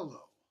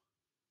fellow,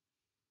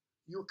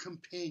 your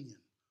companion,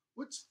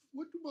 what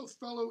do both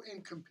fellow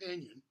and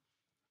companion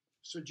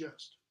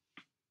suggest?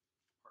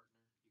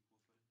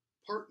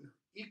 Partner,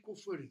 equal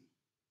footing.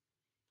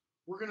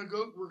 We're gonna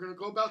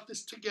go about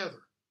this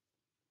together.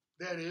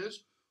 That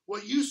is,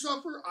 what you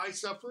suffer, I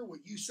suffer.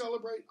 What you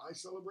celebrate, I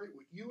celebrate.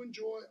 What you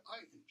enjoy, I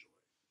enjoy.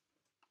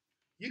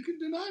 You can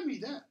deny me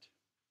that.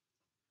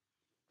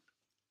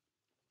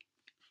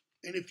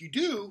 And if you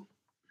do,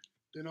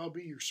 then I'll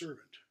be your servant,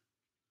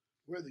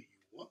 whether you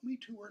want me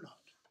to or not.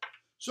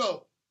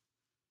 So,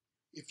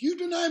 if you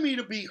deny me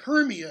to be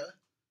Hermia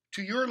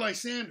to your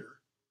Lysander,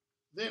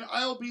 then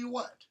I'll be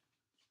what?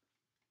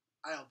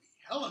 I'll be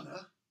Helena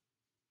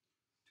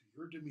to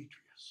your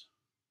Demetrius.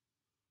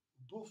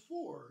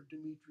 Before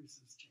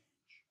Demetrius's change,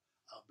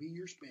 I'll be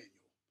your spaniel.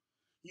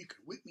 You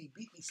can whip me,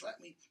 beat me, slap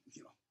me,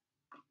 you know.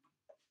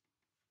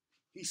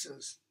 He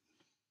says,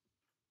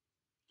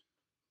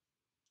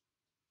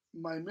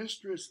 my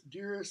mistress,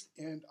 dearest,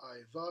 and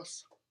I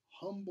thus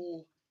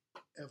humble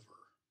ever.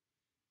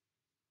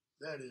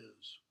 That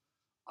is,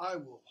 I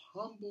will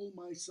humble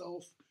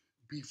myself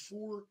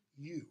before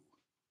you.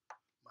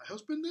 My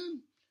husband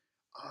then,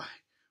 I,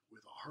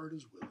 with a heart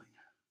as willing,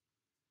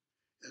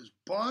 as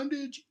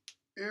bondage,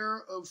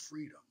 heir of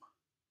freedom.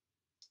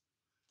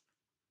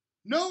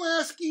 No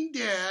asking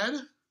dad,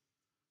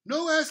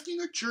 no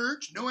asking a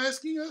church, no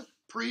asking a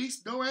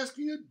priest, no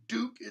asking a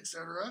duke,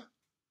 etc.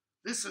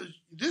 This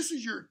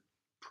is your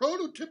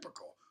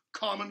prototypical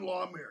common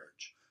law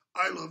marriage.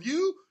 I love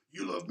you,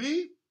 you love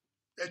me,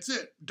 that's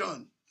it,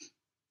 done.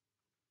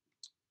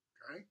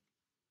 Okay?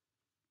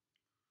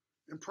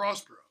 And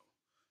Prospero,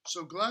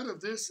 so glad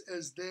of this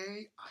as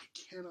they I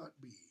cannot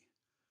be,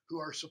 who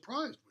are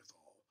surprised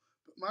withal,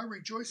 but my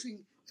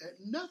rejoicing at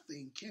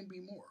nothing can be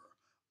more.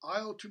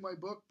 I'll to my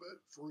book, but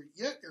for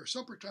yet ere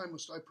supper time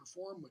must I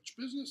perform much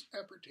business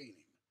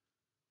appertaining.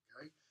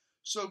 Okay?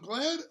 So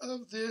glad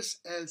of this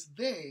as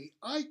they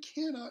I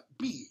cannot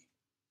be.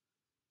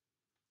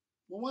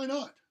 Well, why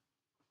not?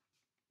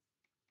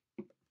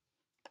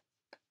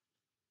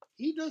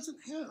 He doesn't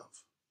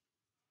have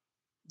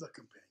the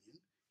companion.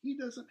 He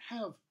doesn't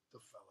have the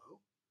fellow.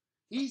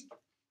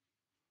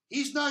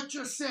 He's not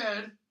just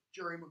said,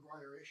 Jerry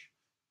Maguire-ish,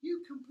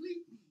 you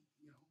complete me,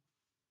 you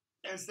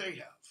know, as they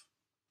have.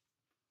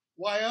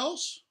 Why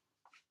else?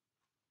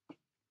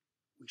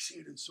 We see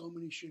it in so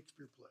many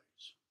Shakespeare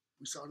plays.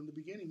 We saw it in the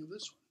beginning of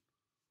this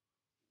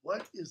one.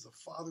 What is the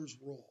father's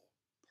role?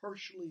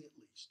 Partially at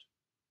least.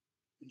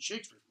 In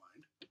Shakespeare's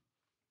mind.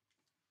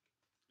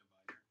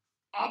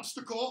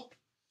 Obstacle.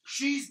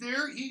 She's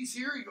there, he's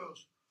here, he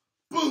goes,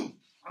 boom,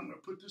 I'm going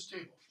to put this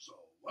table. So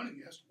one of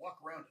you has to walk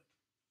around it.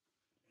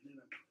 And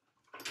then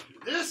I'm going to do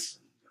this,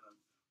 and I'm going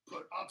to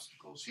put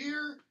obstacles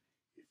here.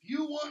 If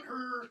you want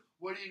her,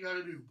 what do you got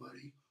to do,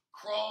 buddy?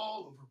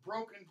 Crawl over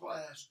broken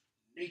glass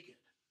naked,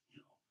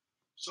 you know,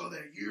 so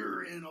that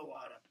you're in a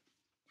lot of,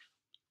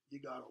 you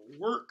got to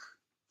work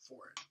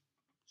for it.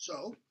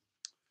 So,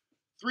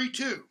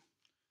 3-2.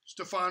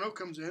 Stefano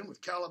comes in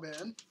with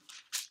Caliban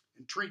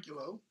and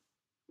Trinculo.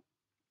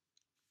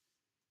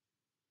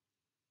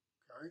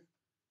 Okay.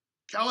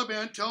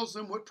 Caliban tells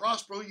them what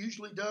Prospero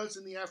usually does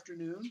in the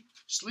afternoon,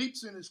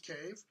 sleeps in his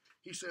cave.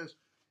 He says,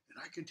 and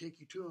I can take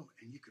you to him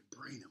and you can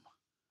brain him.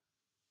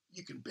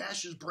 you can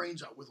bash his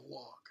brains out with a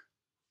log.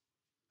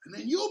 And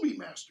then you'll be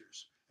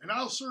masters, and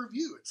I'll serve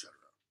you, etc.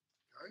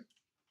 Okay?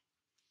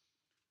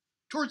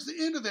 Towards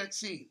the end of that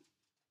scene,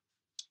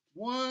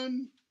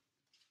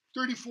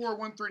 134,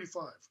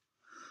 135.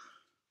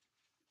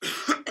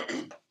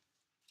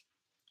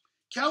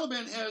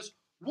 Caliban has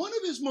one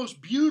of his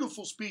most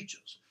beautiful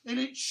speeches, and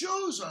it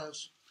shows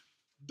us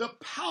the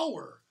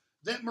power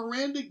that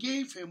Miranda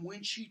gave him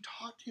when she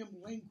taught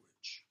him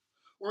language,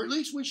 or at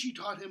least when she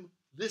taught him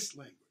this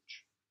language.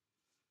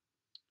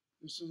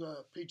 This is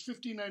page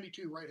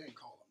 1592, right-hand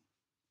column.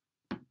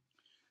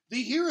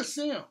 They hear a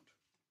sound,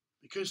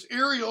 because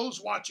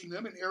Ariel's watching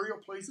them, and Ariel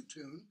plays a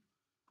tune.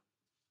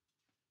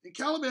 And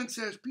Caliban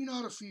says, "Be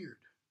not afeard.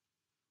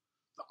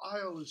 The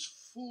isle is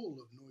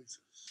full of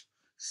noises,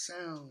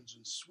 sounds,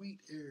 and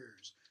sweet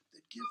airs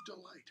that give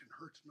delight and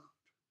hurt not.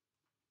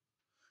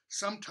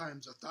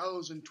 Sometimes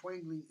 1,000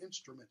 twangling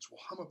instruments will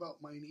hum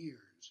about mine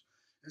ears,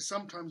 and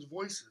sometimes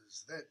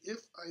voices that,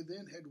 if I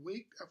then had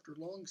waked after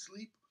long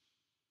sleep,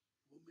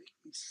 will make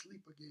me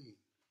sleep again.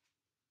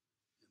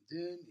 And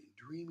then, in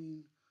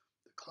dreaming,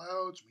 the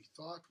clouds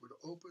methought would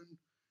open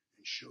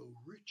and show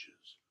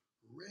riches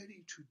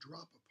ready to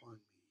drop upon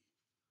me,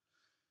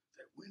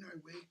 that when I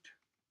waked,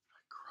 I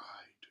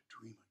cried to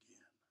dream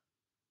again."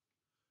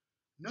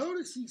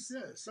 Notice he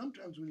says,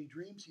 sometimes when he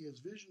dreams, he has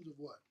visions of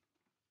what?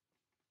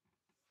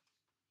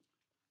 Like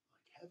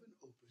heaven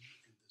open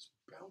and this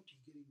bounty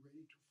getting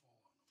ready to fall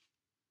on him.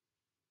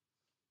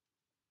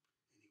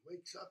 And he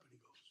wakes up and he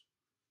goes,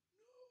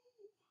 "No,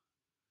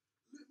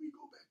 let me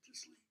go back to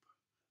sleep.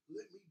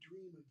 Let me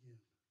dream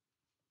again."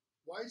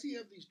 Why does he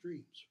have these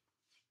dreams?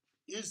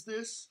 Is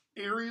this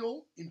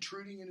Ariel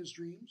intruding in his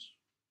dreams?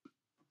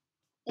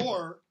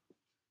 Or,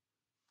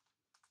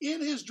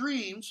 in his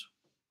dreams,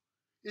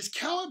 is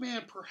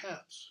Caliban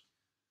perhaps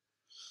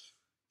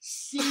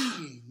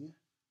seeing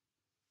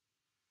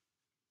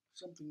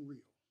something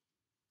real?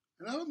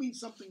 And I don't mean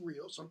something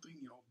real,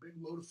 something, big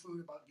load of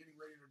food about getting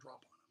ready to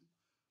drop on him.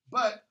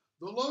 But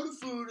the load of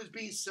food is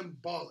being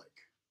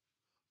symbolic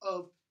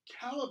of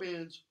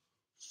Caliban's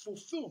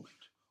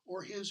fulfillment,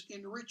 or his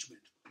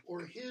enrichment,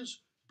 or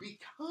his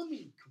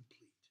becoming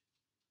complete.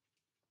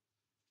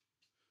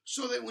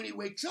 So that when he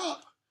wakes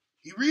up,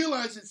 he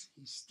realizes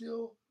he's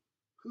still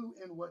who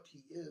and what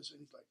he is.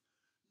 And he's like,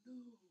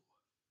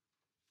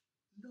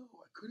 no,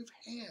 I could have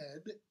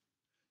had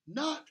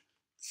not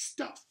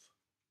stuff,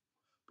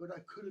 but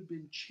I could have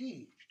been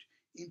changed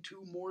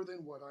into more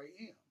than what I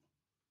am.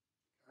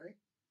 Okay?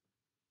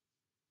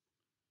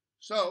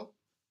 So,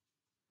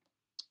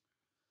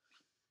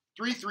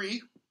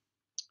 3-3,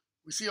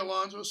 we see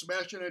Alonso,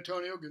 Sebastian,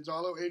 Antonio,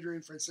 Gonzalo,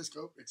 Adrian,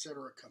 Francisco,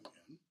 etc. come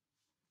in.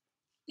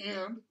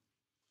 And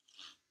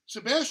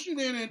Sebastian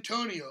and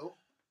Antonio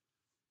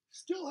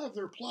still have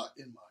their plot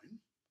in mind.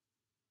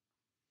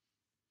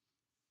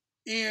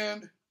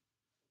 And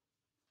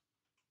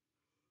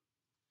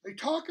they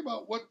talk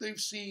about what they've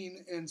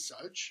seen and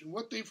such, and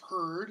what they've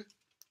heard.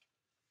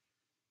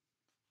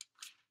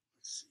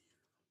 Let's see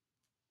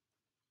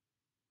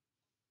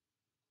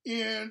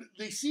here. And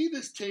they see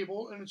this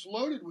table, and it's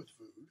loaded with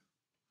food.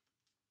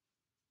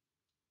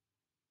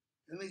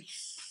 And they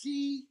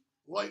see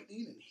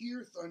lightning and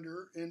hear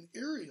thunder, and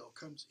Ariel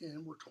comes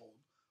in, we're told,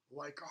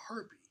 like a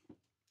harpy,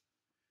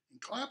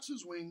 and claps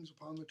his wings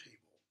upon the table.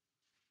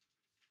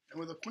 And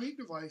with a quaint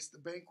device, the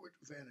banquet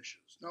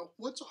vanishes. Now,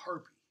 what's a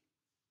harpy?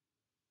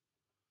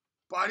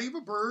 Body of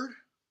a bird,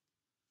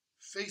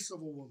 face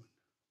of a woman.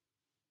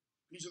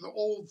 These are the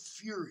old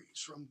furies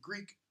from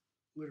Greek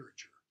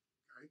literature,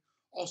 okay?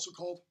 Also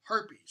called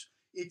harpies.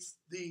 It's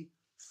the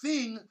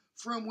thing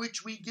from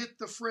which we get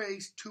the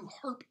phrase to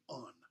harp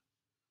on.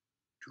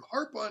 To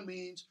harp on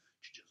means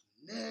to just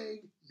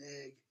nag.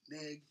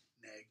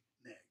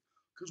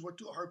 Because what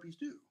do the harpies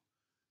do?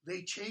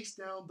 They chase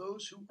down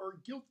those who are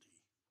guilty.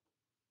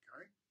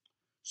 Okay?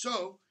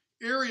 So,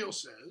 Ariel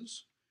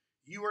says,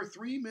 "You are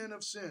 3 men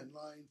of sin,"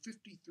 line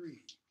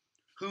 53,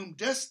 "whom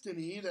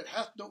destiny that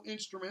hath no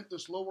instrument,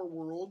 this lower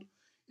world,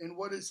 and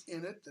what is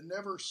in it, the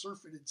never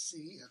surfeited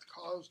sea, hath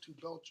caused to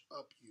belch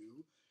up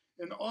you.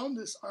 And on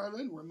this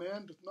island where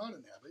man doth not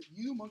inhabit,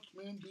 you amongst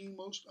men being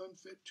most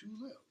unfit to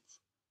live.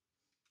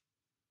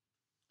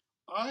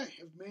 I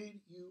have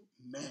made you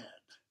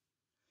mad,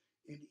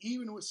 and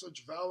even with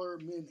such valor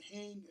men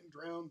hang and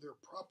drown their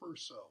proper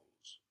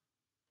selves."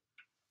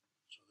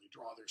 So they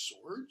draw their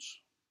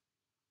swords.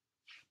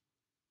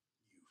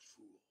 You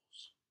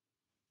fools.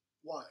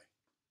 Why?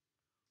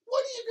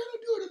 What are you going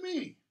to do to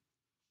me?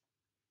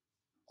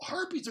 A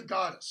harpy's a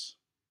goddess.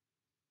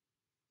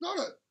 Not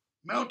a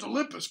Mount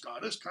Olympus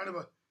goddess, kind of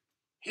a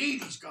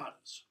Hades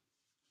goddess.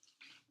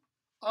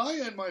 I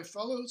and my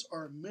fellows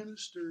are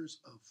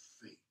ministers of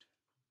fate.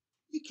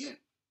 You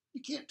can't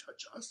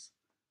touch us.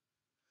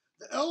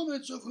 The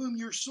elements of whom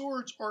your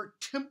swords are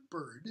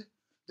tempered,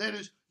 that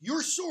is,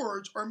 your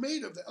swords are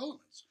made of the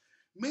elements,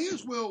 may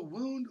as well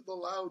wound the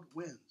loud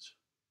winds.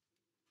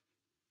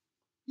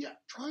 Yeah,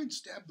 try and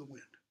stab the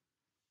wind.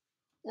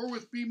 Or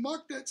with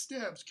bemucked at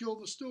stabs kill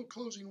the still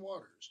closing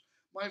waters.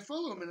 My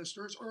fellow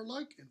ministers are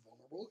like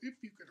invulnerable. If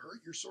you could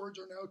hurt, your swords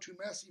are now too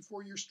massy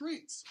for your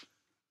strengths.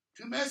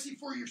 Too messy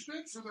for your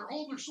strength, so they're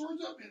holding their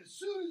swords up, and as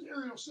soon as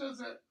Ariel says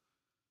that,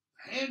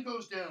 the hand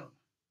goes down.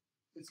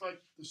 It's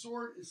like the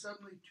sword is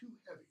suddenly too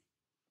heavy.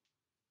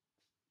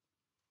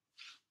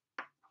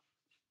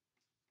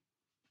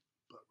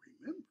 But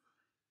remember,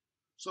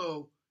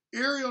 so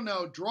Ariel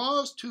now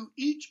draws to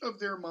each of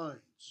their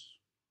minds.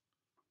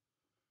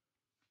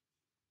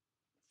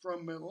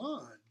 From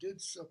Milan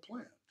did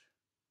supplant,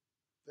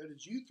 that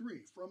is you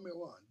three, from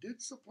Milan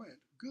did supplant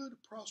good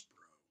Prospero,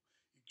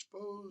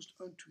 exposed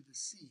unto the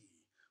sea,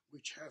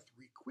 which hath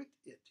requite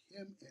it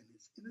him and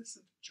his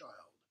innocent child.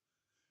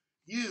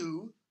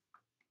 You,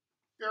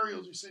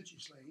 Ariel's essentially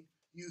slain,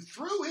 you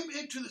threw him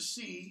into the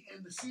sea,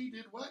 and the sea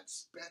did what?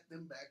 Spat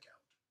them back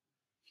out.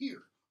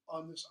 Here,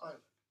 on this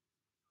island.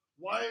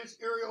 Why is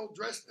Ariel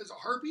dressed as a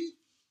harpy?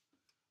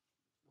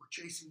 We're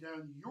chasing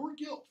down your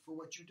guilt for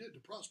what you did to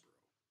Prospero.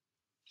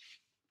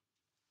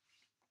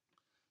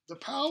 The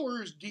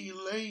powers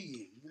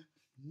delaying,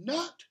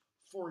 not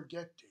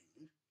forgetting,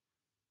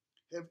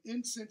 have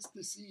incensed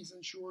the seas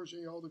and shores,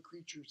 yea, all the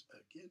creatures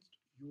against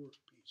your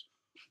peace.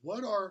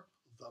 What are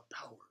the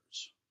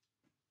powers?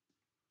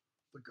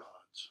 The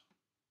gods.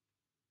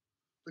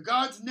 The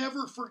gods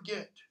never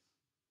forget,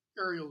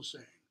 Ariel's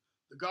saying.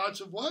 The gods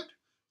have what?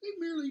 They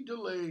merely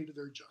delayed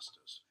their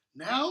justice.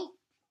 Now,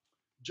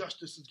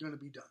 justice is going to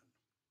be done.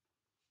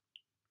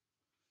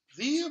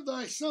 Thee of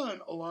thy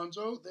son,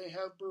 Alonso, they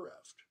have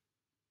bereft.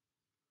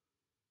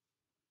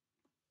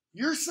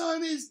 Your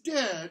son is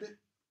dead.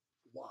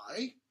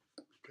 Why?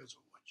 Because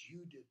of what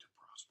you did to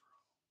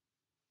Prospero.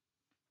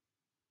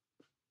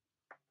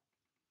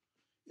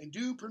 And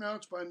do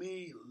pronounce by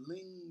me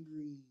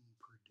lingering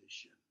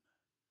perdition.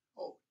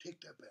 Oh,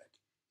 take that back.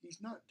 He's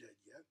not dead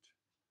yet.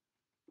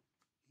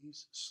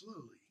 He's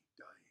slowly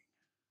dying.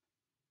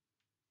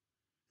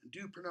 And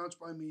do pronounce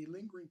by me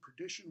lingering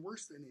perdition,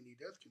 worse than any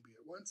death can be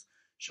at once,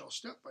 shall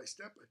step by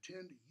step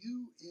attend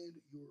you and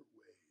your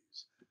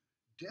ways.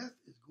 Death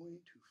is going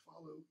to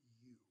follow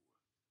you.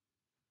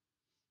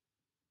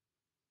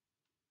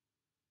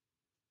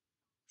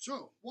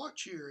 So,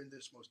 watch here in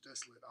this most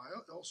desolate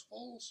isle, else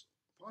falls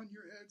upon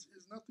your heads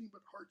is nothing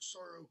but heart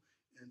sorrow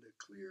and a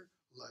clear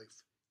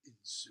life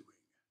ensuing.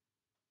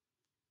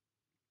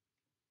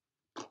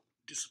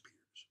 Disappears.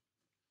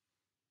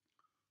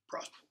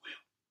 Prospero, well,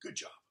 good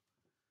job.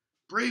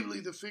 Bravely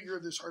the figure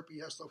of this harpy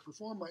hast thou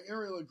performed, my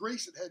Ariel a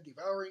grace it had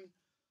devouring,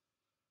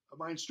 of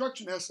my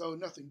instruction hast thou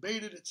nothing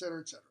bated,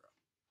 etc., etc.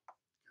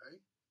 Okay?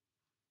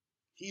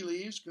 He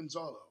leaves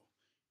Gonzalo.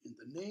 In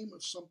the name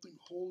of something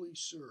holy,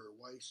 sir,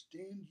 why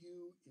stand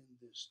you in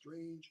this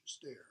strange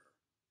stare?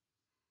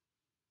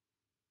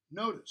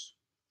 Notice,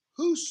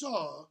 who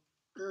saw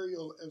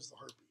Ariel as the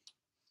harpy?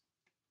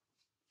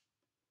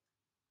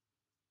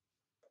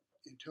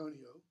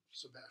 Antonio,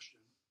 Sebastian,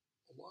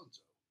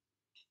 Alonso,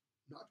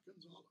 not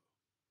Gonzalo.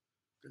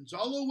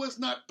 Gonzalo was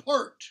not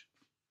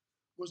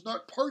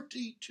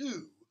party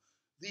to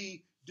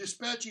the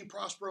dispatching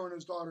Prospero and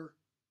his daughter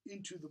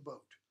into the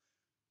boat.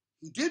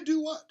 He did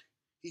do what?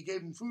 He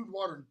gave him food,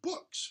 water, and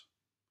books.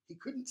 He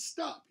couldn't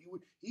stop.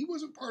 He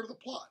wasn't part of the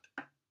plot.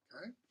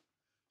 Okay?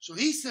 So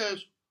he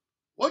says,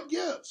 what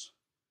gives?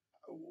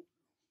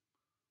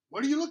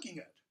 What are you looking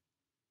at?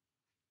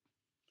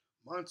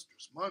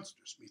 Monstrous,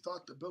 monstrous,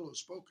 methought the billows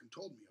spoke and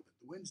told me of it.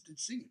 The winds did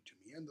sing it to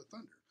me, and the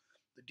thunder.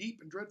 The deep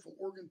and dreadful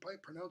organ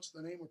pipe pronounced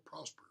the name of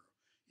Prospero.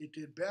 It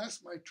did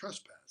bask my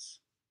trespass.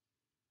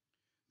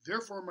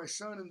 Therefore my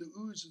son in the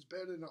ooze is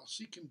bedded, and I'll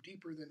seek him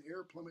deeper than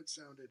air plummet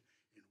sounded,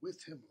 and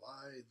with him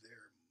lie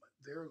there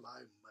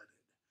lie mudded.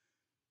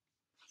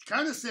 He's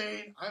kind of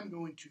saying, I'm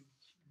going to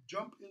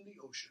jump in the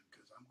ocean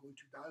because I'm going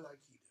to die like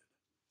he did.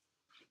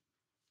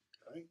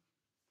 Okay?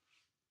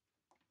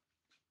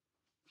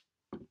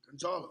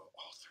 Gonzalo,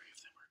 all three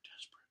of them are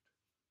desperate.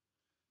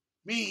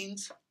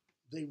 Means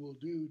they will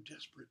do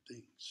desperate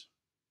things.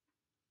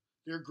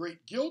 Their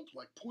great guilt,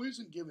 like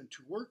poison given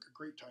to work a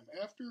great time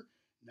after,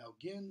 now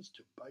begins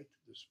to bite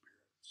the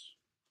spirits.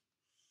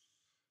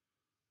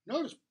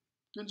 Notice,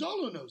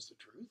 Gonzalo knows the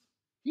truth.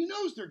 He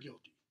knows they're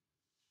guilty.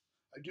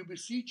 I do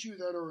beseech you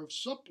that are of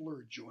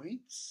suppler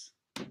joints.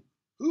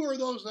 Who are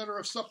those that are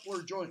of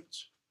suppler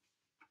joints?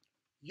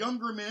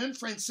 Younger men,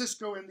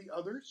 Francisco and the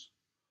others.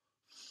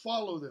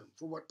 Follow them.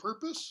 For what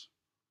purpose?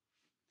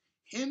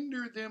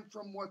 Hinder them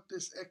from what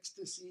this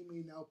ecstasy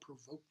may now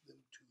provoke them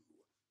to.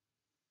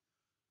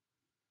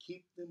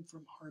 Keep them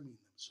from harming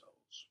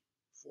themselves.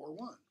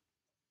 4-1.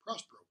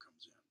 Prospero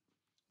comes in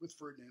with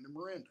Ferdinand and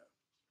Miranda.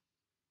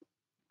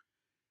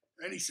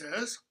 And he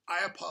says,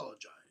 I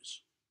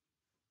apologize.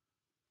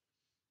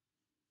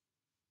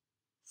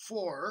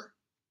 For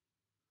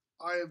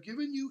I have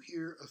given you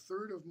here a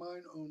third of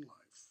mine own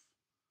life,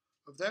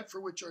 of that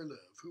for which I live,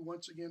 who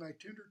once again I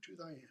tender to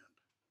thy hand.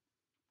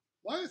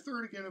 Why a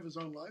third again of his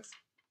own life?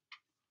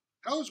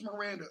 How is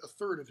Miranda a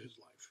third of his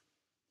life?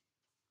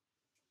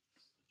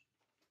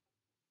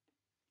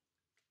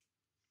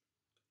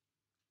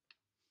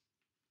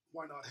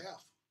 Why not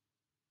half?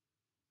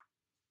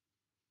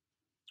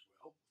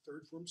 Well,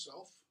 third for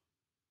himself,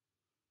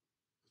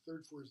 the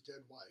third for his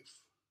dead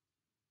wife,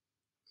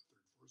 the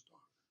third for his daughter.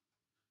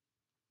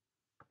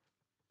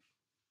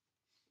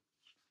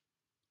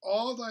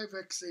 All thy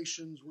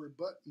vexations were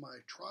but my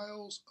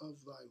trials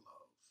of thy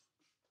love.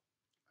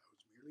 I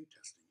was merely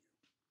testing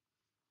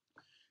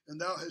you. And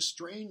thou hast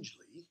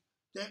strangely,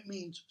 that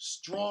means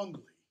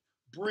strongly,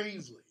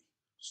 bravely,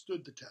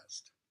 stood the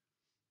test.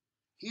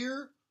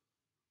 Here,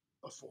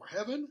 before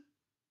heaven,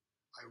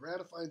 I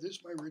ratify this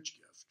my rich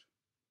gift.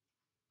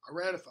 I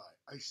ratify,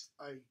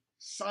 I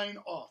sign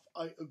off,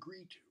 I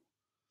agree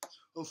to.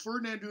 O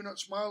Ferdinand, do not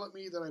smile at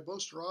me that I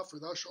boast her off, for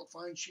thou shalt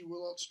find she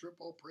will outstrip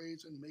all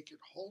praise and make it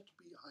halt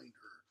behind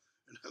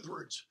her. In other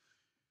words,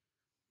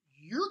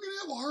 you're going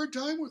to have a hard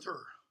time with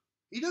her.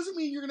 He doesn't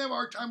mean you're going to have a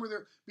hard time with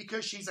her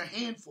because she's a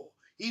handful.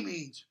 He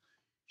means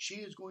she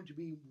is going to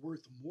be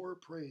worth more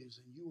praise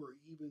than you are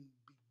even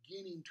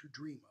beginning to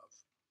dream of.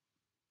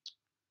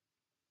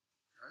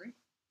 Okay?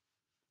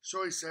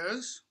 So he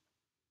says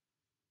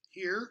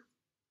here,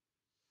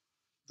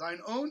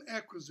 thine own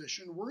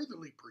acquisition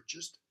worthily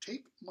purchased,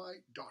 take my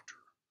daughter.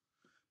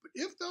 But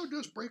if thou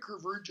dost break her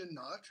virgin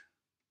not,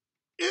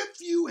 if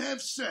you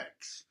have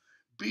sex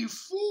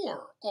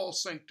before all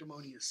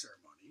sanctimonious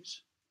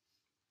ceremonies,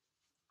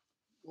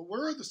 well,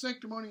 where are the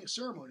sanctimonious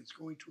ceremonies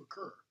going to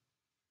occur?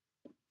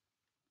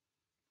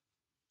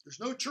 There's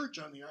no church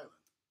on the island.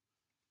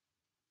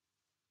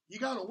 You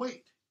got to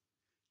wait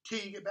till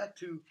you get back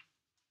to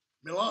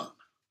Milan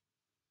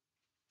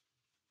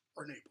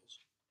or Naples.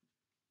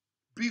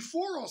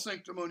 Before all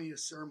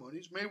sanctimonious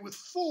ceremonies may with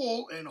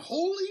full and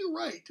holy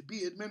right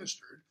be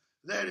administered,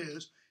 that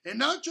is, and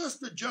not just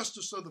the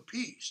justice of the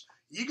peace.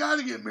 You got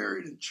to get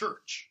married in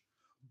church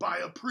by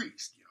a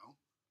priest, you know.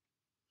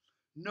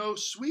 No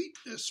sweet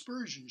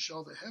aspersion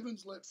shall the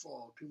heavens let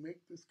fall to make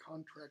this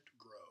contract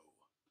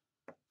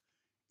grow.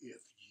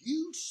 If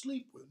you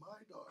sleep with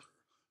my daughter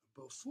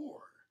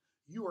before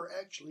you are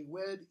actually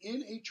wed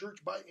in a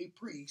church by a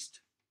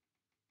priest,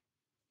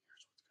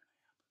 here's what's going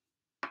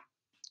to happen.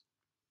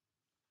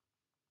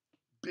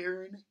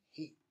 Barren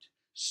hate,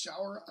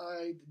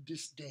 sour-eyed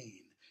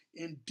disdain,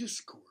 and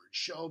discord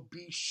shall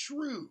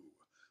beshrew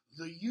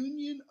the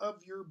union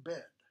of your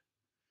bed.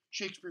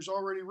 Shakespeare's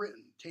already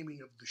written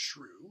Taming of the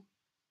Shrew.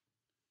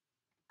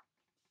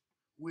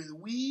 With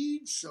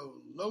weed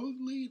so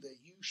loathly that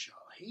you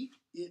shall hate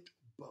it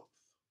both.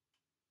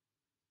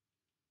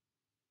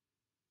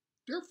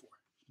 Therefore,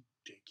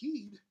 take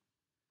heed,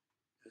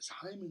 as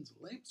Hymen's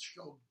lamps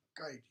shall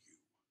guide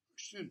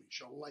you,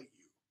 shall light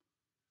you.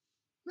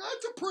 Now,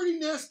 that's a pretty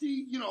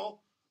nasty,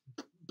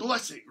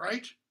 blessing,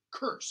 right?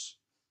 Curse.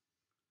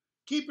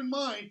 Keep in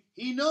mind,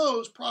 he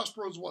knows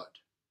Prospero's what?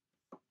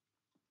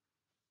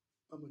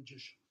 A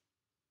magician.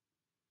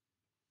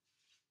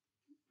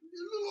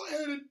 A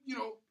little added,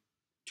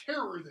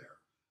 terror there.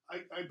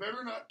 I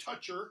better not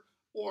touch her,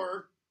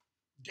 or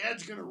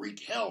Dad's going to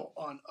wreak hell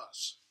on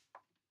us.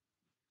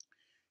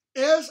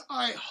 As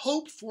I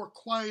hoped for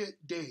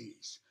quiet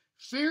days,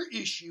 fair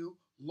issue,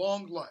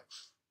 long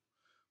life,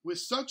 with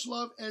such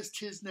love as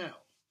 'tis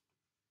now.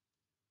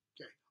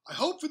 Okay, I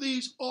hope for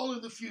these all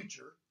in the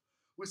future,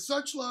 with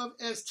such love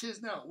as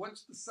 'tis now.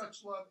 What's the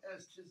such love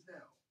as 'tis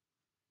now?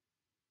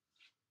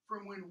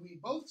 From when we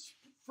both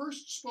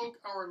first spoke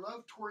our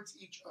love towards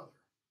each other.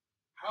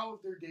 How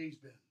have their days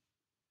been?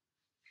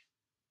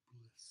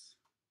 Bliss.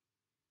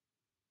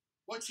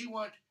 What's he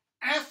want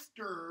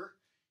after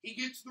he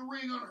gets the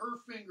ring on her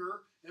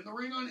finger and the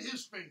ring on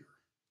his finger?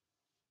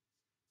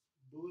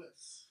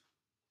 Bliss.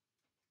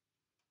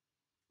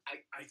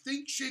 I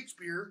think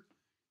Shakespeare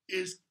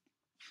is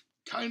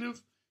kind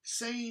of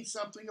saying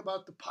something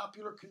about the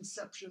popular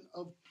conception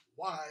of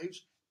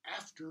wives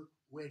after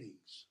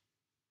weddings.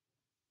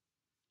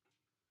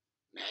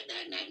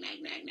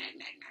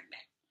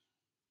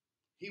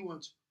 He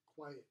wants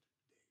quiet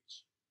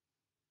days.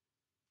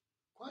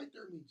 Quiet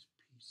there means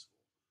peaceful,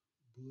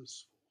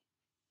 blissful.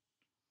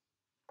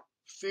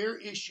 Fair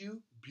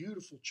issue,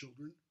 beautiful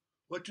children.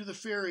 What do the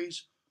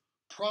fairies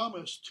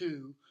promise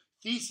to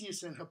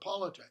Theseus and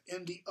Hippolyta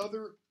and the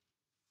other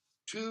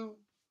two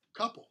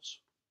couples?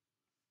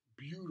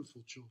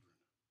 Beautiful children.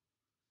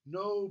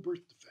 No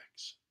birth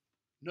defects.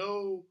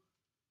 No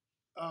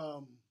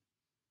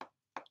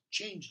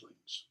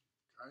changelings.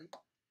 Okay?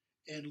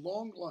 And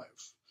long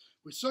life.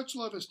 With such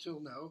love as till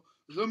now,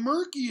 the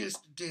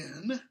murkiest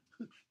den,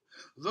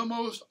 the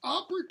most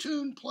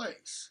opportune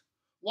place.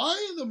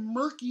 Why the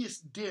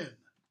murkiest den?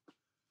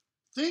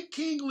 Think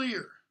King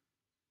Lear.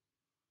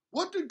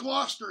 What did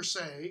Gloucester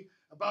say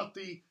about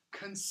the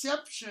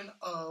conception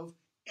of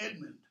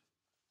Edmund?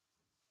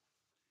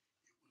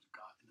 It was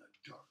got in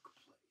a dark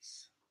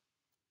place.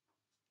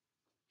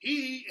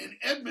 He and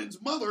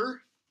Edmund's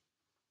mother,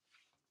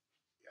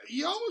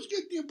 you almost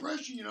get the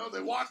impression,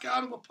 they walk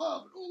out of a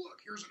pub. And, oh, look,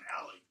 here's an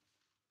alley.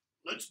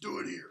 Let's do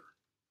it here.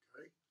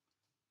 Okay.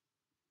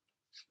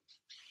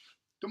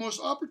 The most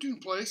opportune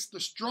place,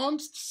 the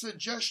strongest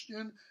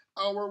suggestion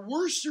our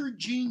worser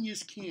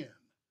genius can.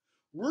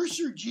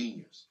 Worser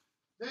genius.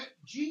 That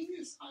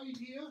genius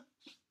idea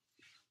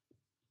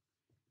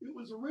it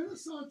was a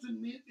renaissance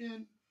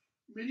in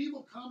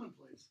medieval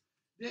commonplace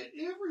that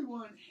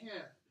everyone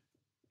had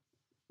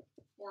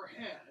or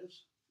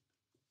has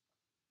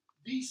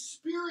these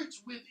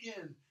spirits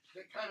within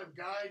that kind of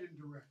guide and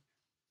direct.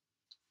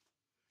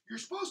 You're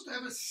supposed to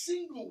have a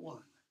single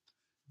one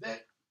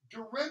that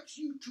directs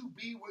you to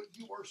be what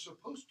you are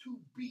supposed to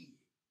be,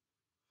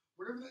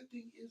 whatever that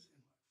thing is in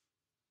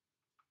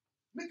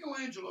life.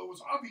 Michelangelo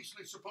was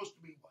obviously supposed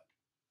to be what?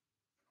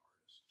 An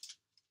artist.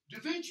 Da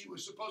Vinci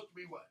was supposed to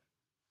be what?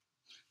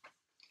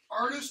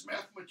 Artist,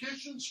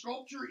 mathematician,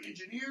 sculptor,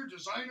 engineer,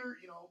 designer,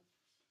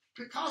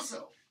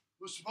 Picasso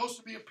was supposed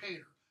to be a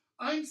painter.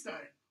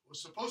 Einstein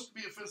was supposed to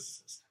be a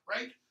physicist,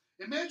 right?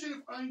 Imagine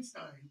if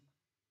Einstein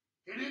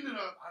had ended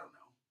up, I don't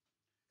know,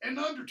 an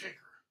undertaker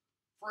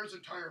for his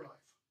entire life.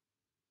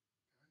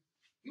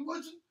 He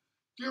wasn't.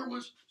 There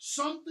was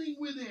something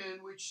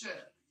within which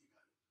said,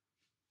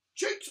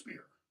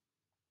 Shakespeare.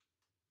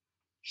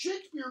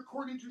 Shakespeare,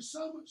 according to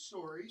some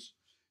stories,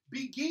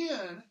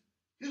 began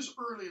his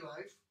early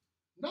life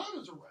not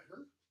as a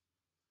writer.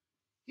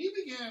 He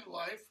began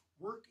life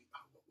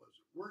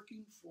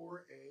working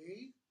for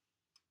a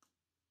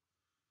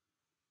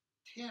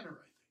tanner,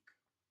 I think.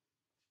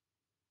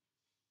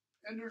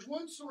 And there's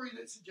one story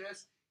that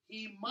suggests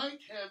he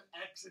might have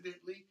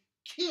accidentally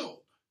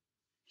killed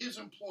his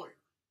employer.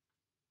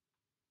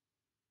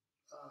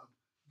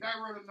 Guy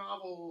wrote a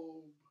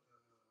novel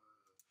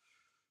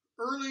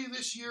early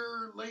this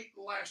year, late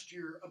last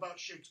year about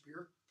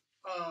Shakespeare.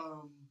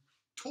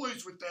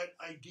 Toys with that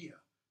idea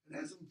and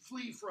has him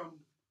flee from,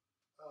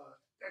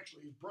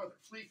 actually his brother,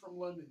 flee from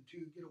London to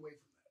get away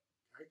from that.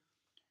 Okay?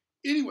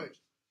 Anyways,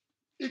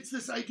 it's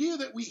this idea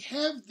that we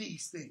have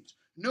these things.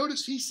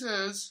 Notice he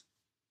says,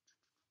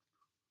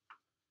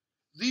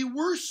 the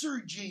worser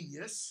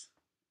genius,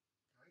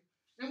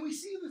 okay? And we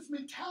see this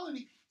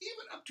mentality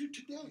even up to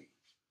today.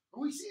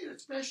 And we see it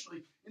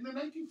especially in the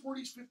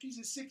 1940s, 50s,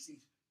 and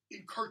 60s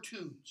in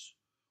cartoons.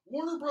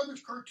 Warner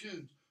Brothers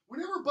cartoons.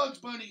 Whenever Bugs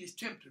Bunny is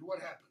tempted, what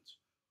happens?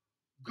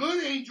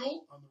 Good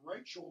angel on the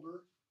right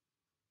shoulder,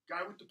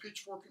 guy with the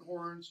pitchfork and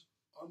horns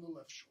on the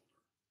left shoulder.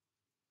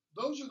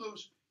 Those are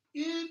those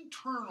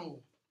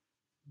internal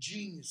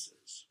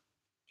geniuses.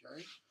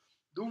 Okay?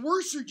 The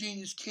worser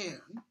genius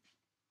can,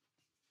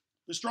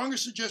 the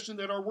strongest suggestion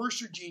that our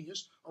worser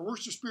genius, our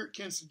worser spirit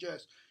can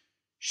suggest,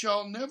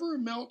 shall never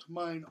melt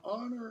mine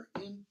honor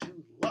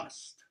into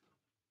lust.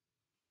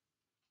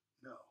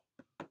 No,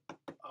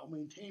 I'll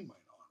maintain mine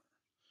honor,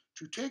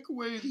 to take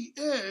away the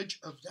edge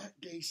of that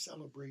day's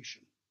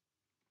celebration.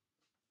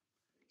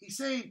 He's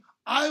saying,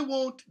 I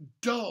won't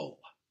dull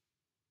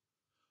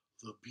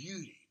the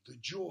beauty, the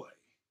joy,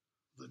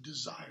 the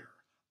desire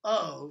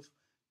of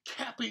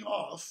capping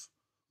off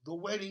the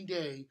wedding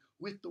day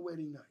with the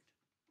wedding night.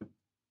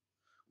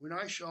 When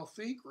I shall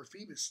think, or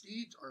Phoebus'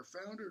 steeds are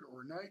foundered,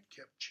 or night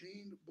kept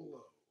chained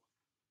below.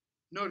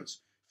 Notice,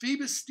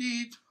 Phoebus'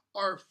 steeds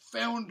are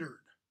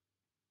foundered.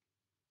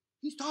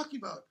 He's talking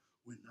about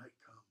when night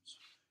comes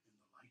and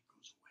the light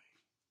goes away.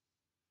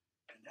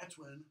 And that's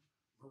when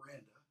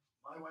Miranda,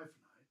 my wife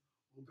and I,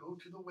 will go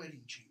to the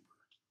wedding chamber.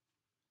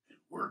 And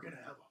we're going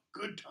to have a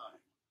good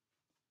time.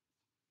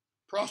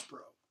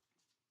 Prospero,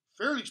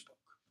 fairly spoke.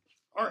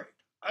 All right,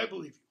 I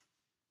believe you.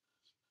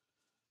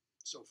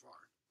 So far.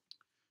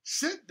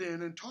 Sit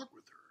then and talk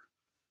with her.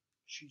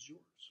 She's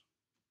yours.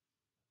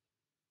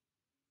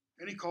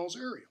 And he calls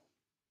Ariel.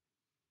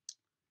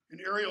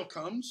 And Ariel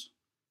comes,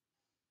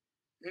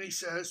 and he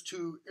says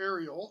to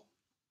Ariel,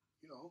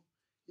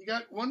 you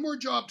got one more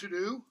job to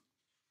do.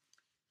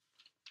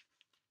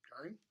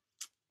 Okay.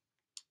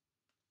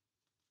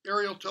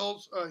 Ariel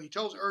tells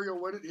Ariel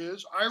what it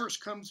is. Iris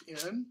comes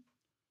in.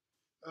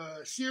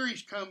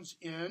 Ceres comes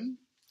in.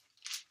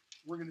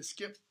 We're going to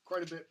skip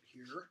quite a bit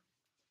here.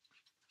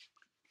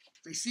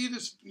 They see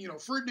this,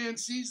 Ferdinand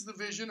sees the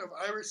vision of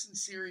Iris and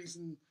Ceres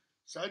and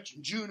such,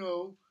 and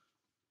Juno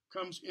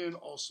comes in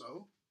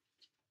also.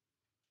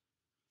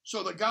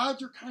 So the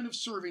gods are kind of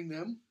serving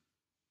them.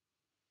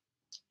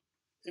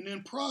 And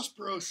then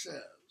Prospero says,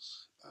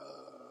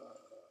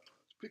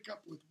 let's pick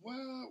up with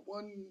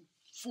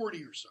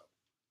 140 or so.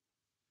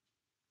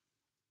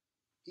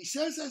 He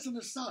says as an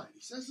aside, he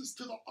says this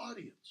to the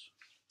audience.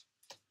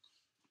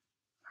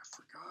 I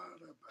forgot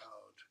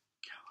about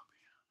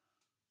Caliban.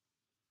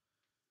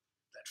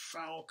 That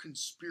foul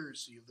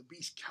conspiracy of the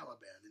beast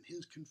Caliban and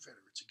his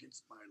confederates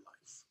against my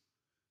life.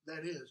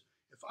 That is,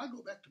 if I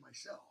go back to my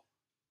cell,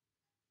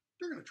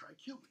 they're going to try and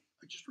kill me.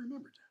 I just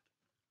remembered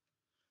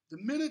that.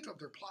 The minute of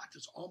their plot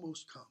has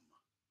almost come.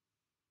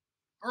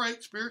 All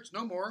right, spirits,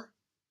 no more.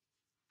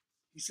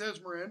 He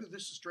says, Miranda,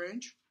 this is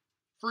strange.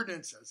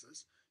 Ferdinand says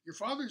this. Your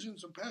father's in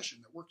some passion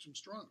that works him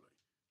strongly.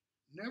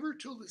 Never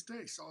till this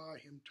day saw I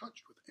him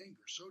touched with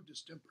anger so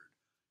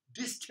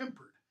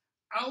distempered,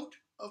 out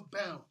of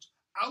bounds,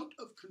 out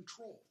of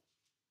control.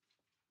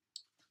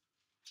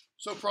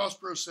 So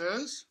Prospero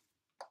says,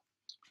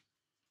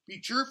 be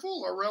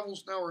cheerful, our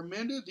revels now are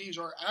mended. These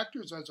are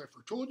actors, as I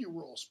foretold you,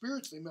 were all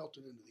spirits. They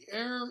melted into the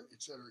air,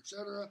 etc.,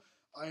 etc.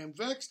 I am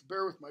vexed,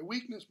 bear with my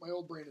weakness, my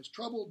old brain is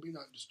troubled, be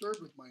not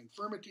disturbed with my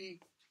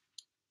infirmity.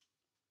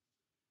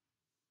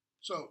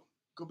 So,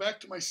 go back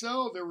to my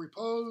cell, there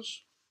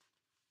repose.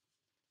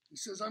 He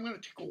says, I'm going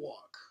to take a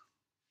walk.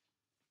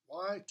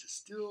 Why? To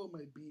still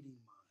my beating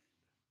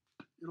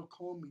mind. It'll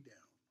calm me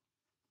down.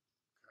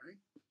 Okay?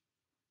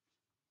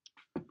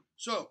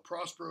 So,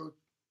 Prospero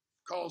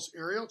calls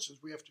Ariel,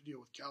 says we have to deal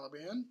with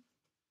Caliban.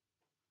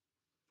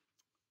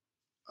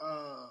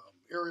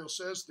 Ariel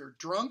says they're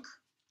drunk,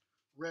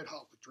 red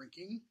hot with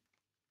drinking.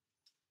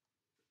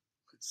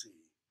 Let's see.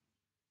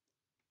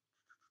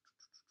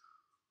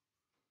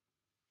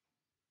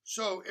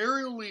 So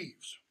Ariel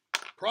leaves.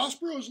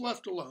 Prospero is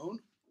left alone,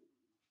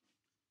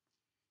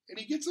 and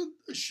he gets a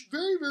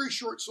very, very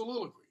short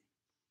soliloquy.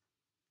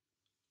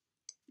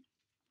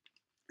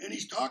 And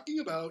he's talking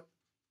about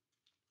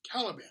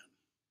Caliban.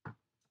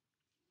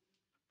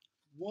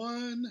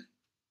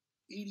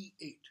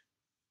 188.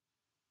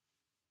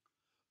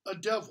 A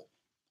devil,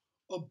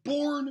 a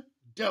born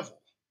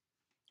devil,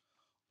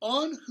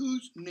 on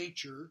whose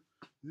nature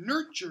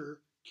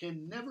nurture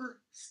can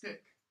never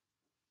stick.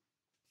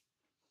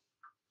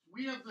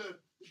 We have the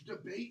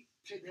debate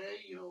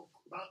today,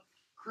 about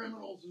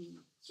criminals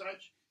and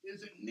such.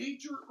 Is it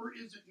nature or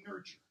is it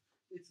nurture?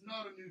 It's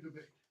not a new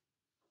debate.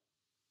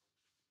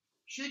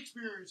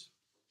 Shakespeare's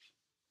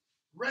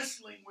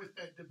wrestling with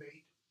that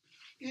debate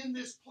in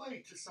this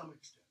play to some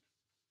extent.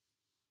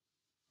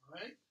 All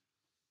right?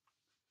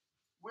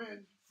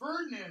 When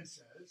Ferdinand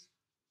says,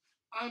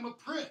 I'm a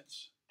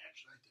prince.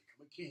 Actually, I think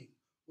I'm a king.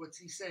 What's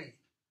he saying?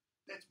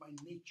 That's my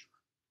nature.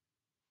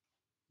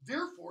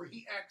 Therefore,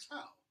 he acts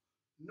how?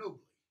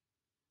 Nobly.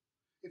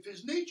 If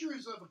his nature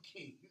is of a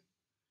king,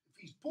 if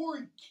he's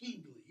born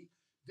kingly,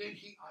 then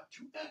he ought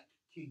to act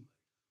kingly.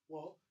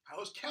 Well,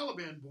 how is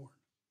Caliban born?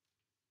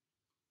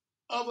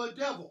 Of a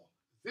devil.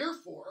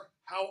 Therefore,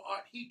 how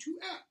ought he to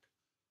act?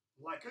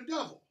 Like a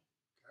devil.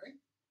 Okay?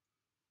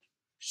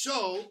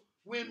 So,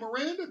 when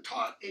Miranda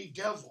taught a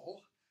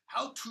devil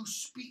how to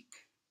speak,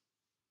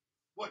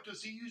 what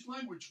does he use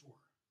language for?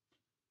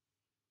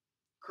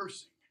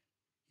 Cursing,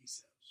 he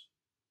says.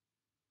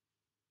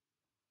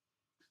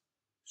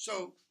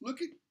 So,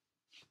 look at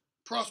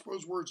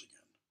Prospero's words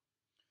again.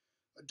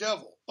 A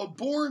devil, a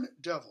born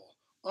devil,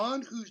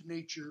 on whose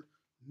nature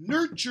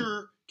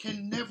nurture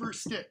can never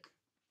stick.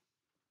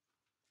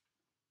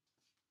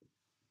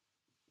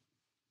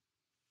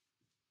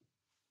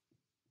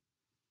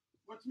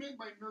 What's meant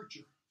by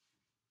nurture?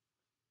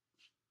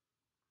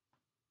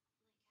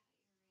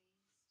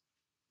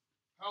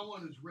 How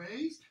one is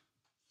raised?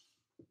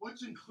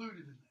 What's included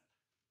in that?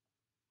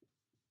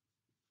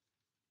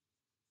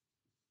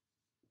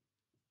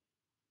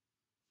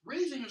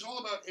 Raising is all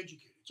about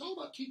educating. It's all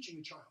about teaching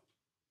a child.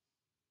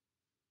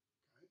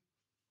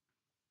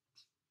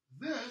 Okay?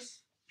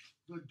 This,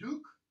 the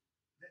Duke,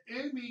 the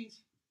A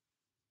means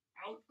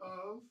out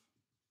of,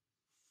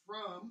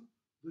 from.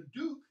 The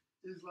Duke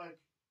is like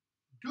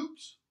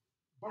Dukes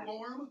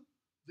Barlorm,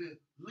 the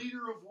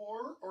leader of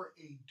war, or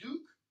a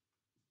Duke.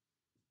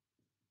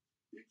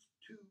 It's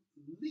to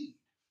lead.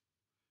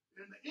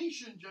 And the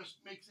Asian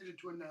just makes it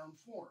into a noun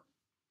form.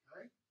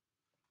 Okay?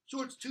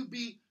 So it's to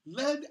be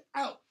led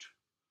out.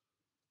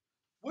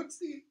 What's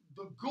the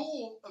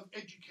goal of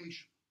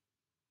education?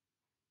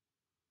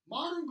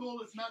 Modern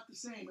goal is not the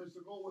same as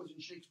the goal was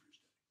in Shakespeare's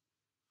day,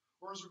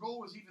 or as the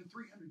goal was even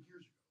 300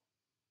 years ago,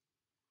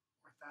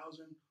 or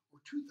 1,000 or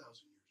 2,000 years ago.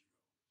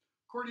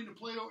 According to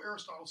Plato,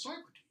 Aristotle,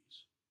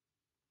 Socrates,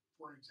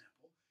 for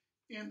example,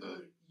 in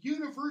the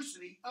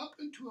university up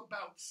into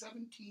about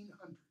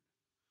 1700,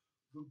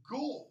 the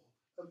goal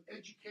of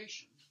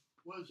education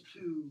was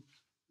to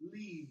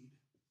lead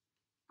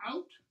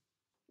out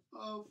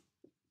of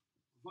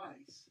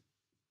vice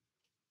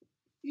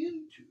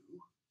into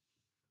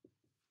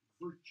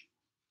virtue.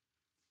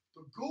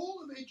 The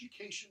goal of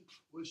education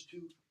was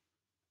to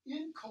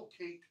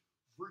inculcate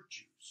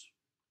virtues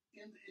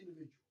in the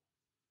individual.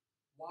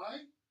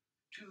 Why?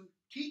 To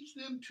teach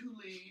them to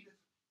lead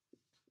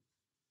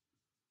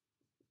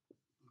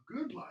a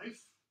good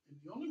life, and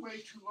the only way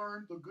to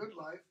learn the good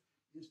life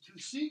is to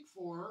seek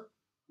for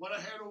what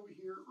I had over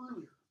here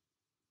earlier.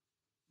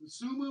 The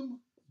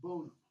summum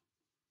bonum,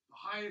 the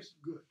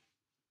highest good.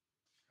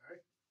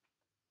 Okay?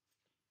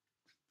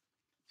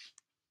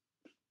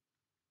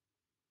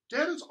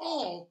 That is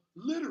all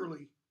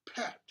literally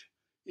packed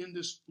in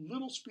this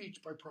little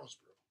speech by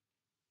Prospero.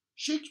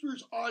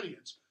 Shakespeare's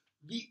audience,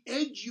 the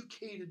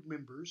educated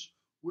members,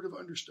 would have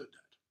understood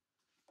that.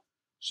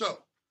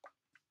 So,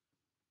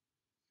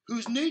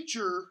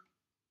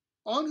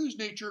 on whose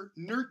nature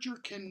nurture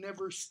can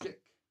never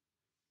stick.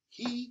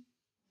 He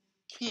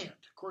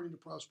can't, according to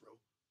Prospero,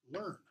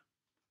 learn.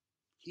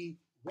 He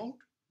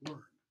won't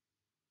learn.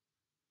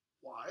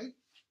 Why?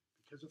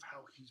 Because of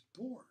how he's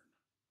born.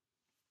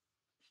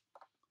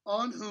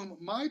 On whom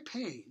my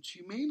pains,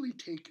 humanely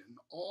taken,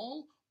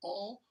 all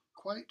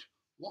quite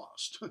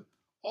lost.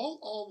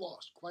 all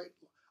lost, quite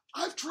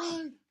lost.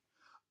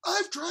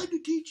 I've tried to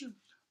teach him.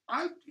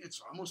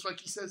 It's almost like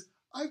he says,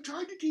 I've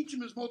tried to teach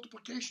him his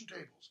multiplication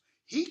tables.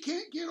 He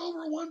can't get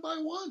over one by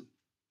one.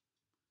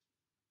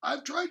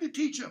 I've tried to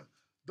teach him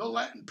the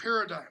Latin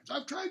paradigms.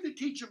 I've tried to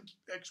teach him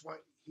X, Y.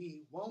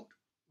 He won't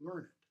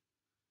learn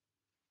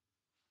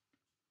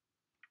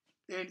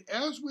it. And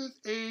as with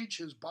age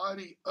his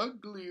body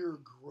uglier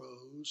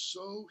grows,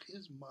 so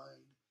his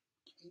mind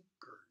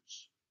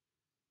cankers.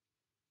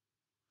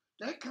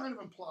 That kind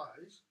of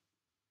implies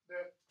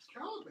that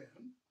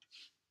Caliban,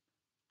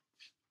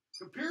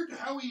 compared to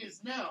how he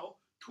is now,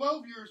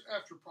 12 years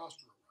after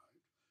Prospero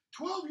arrived,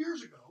 12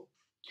 years ago,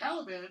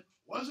 Caliban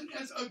wasn't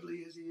as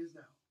ugly as he is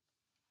now.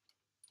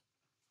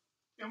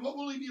 And what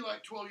will he be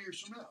like 12 years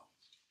from now?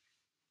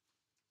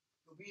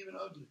 He'll be even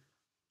uglier.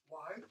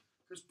 Why?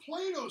 Because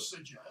Plato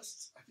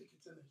suggests, I think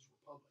it's in his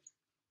Republic,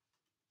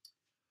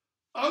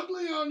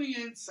 ugly on the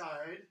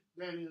inside,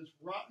 that is,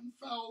 rotten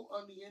foul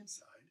on the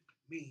inside,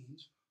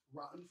 means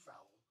rotten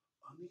foul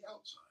on the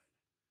outside.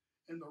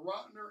 And the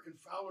rottener and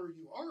fouler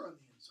you are on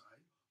the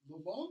inside, the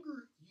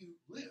longer you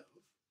live,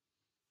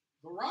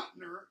 the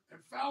rottener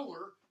and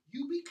fouler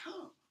you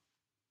become.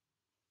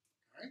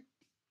 Okay?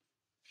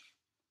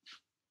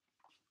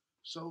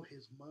 So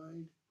his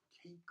mind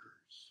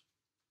cankers.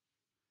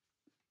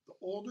 The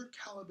older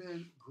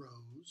Caliban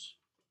grows,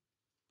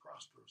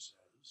 Prospero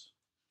says,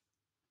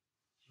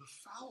 the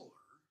fouler,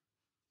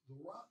 the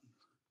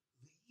rottener,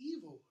 the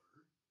eviler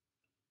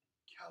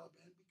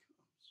Caliban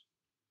becomes.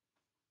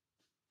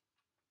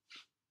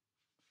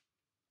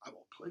 I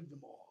will plague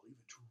them all,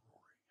 even to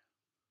roaring.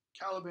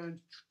 Caliban,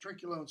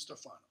 Trinculo, and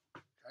Stefano.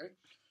 Okay?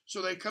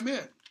 So they come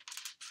in.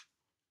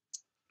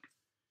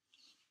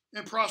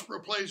 And Prospero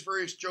plays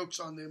various jokes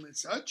on them and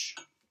such.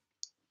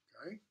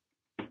 Okay?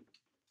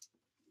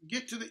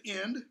 Get to the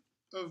end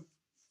of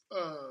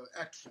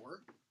Act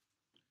 4.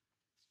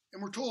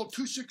 And we're told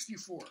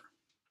 264.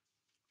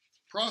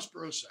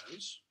 Prospero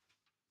says,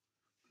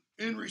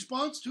 in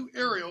response to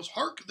Ariel's,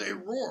 hark, they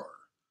roar.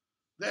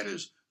 That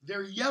is,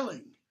 they're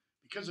yelling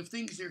because of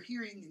things they're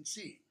hearing and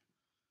seeing.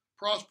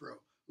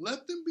 Prospero,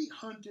 let them be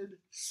hunted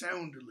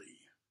soundly.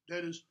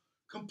 That is,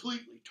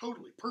 completely,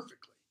 totally,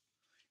 perfectly.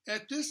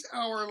 At this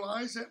hour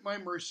lies at my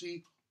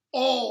mercy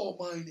all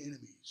mine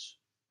enemies.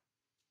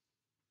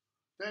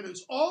 That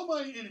is, all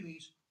my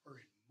enemies are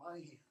in my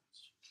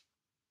hands.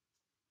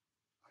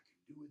 I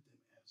can do with them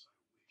as I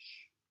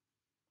wish.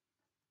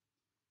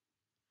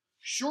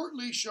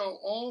 Shortly shall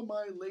all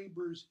my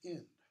labors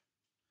end,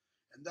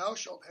 and thou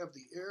shalt have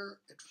the air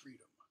at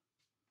freedom.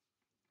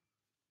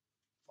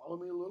 Follow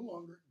me a little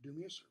longer. Do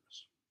me a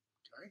service.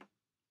 Okay?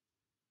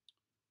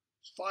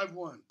 It's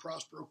 5-1.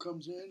 Prospero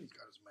comes in. He's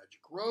got his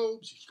magic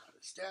robes. He's got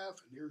his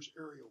staff. And there's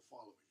Ariel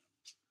following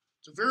him.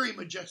 It's a very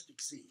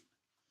majestic scene.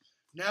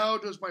 Now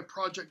does my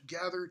project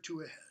gather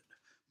to a head.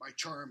 My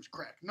charms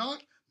crack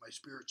not. My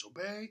spirits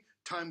obey.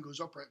 Time goes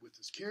upright with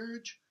his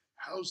carriage.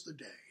 How's the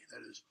day?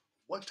 That is,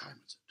 what time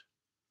is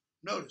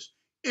it? Notice,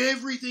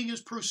 everything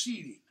is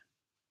proceeding.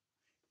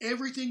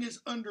 Everything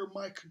is under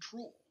my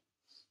control.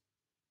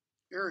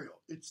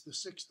 Ariel, it's the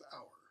 6th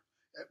hour,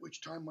 at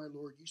which time, my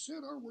lord, you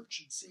said our work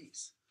should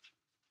cease.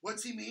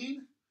 What's he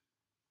mean?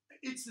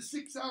 It's the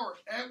 6th hour,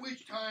 at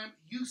which time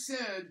you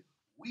said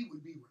we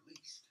would be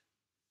released.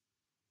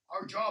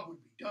 Our job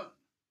would be done.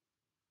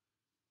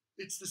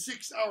 It's the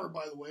 6th hour,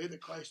 by the way,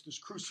 that Christ is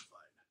crucified.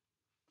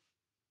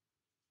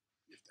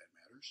 If that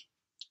matters.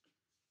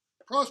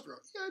 Prospero,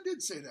 yeah, I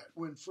did say that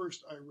when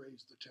first I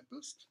raised the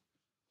tempest.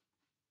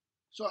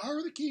 So how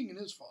are the king and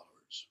his followers?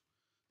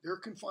 They're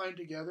confined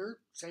together,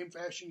 same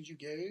fashion as you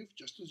gave,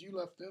 just as you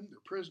left them. They're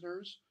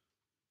prisoners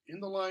in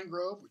the lime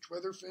grove, which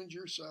weather fins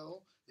your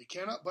cell. They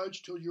cannot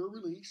budge till your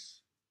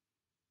release.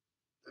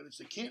 That is,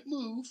 they can't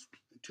move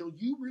until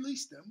you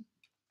release them.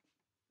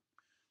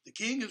 The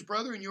king, his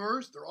brother, and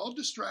yours, they're all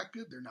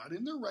distracted. They're not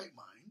in their right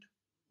mind.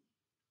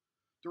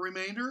 The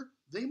remainder,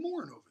 they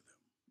mourn over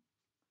them.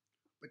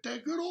 But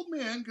that good old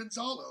man,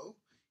 Gonzalo,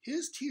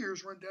 his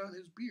tears run down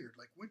his beard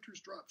like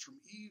winter's drops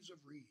from eaves of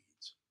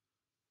reeds.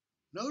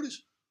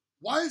 Notice,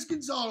 why is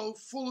Gonzalo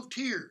full of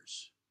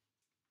tears?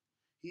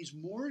 He's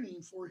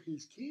mourning for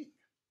his king.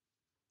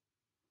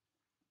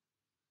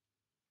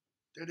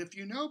 That if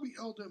you now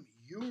beheld him,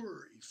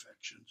 your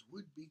affections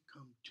would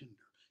become tender.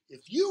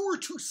 If you were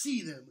to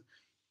see them,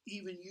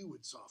 even you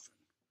would soften.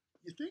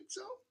 You think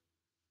so?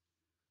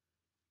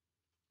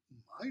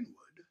 Mine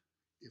would,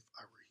 if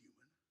I were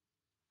human.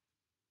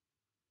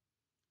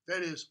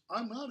 That is,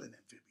 I'm not an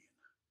amphibian.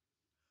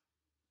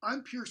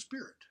 I'm pure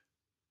spirit.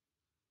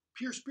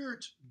 Pure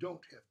spirits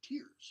don't have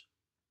tears.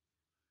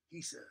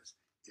 He says,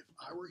 if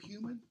I were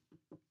human,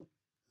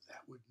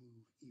 that would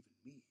move even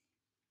me.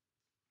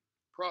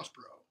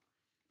 Prospero,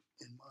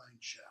 and mine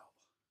shall.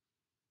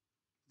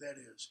 That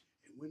is,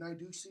 and when I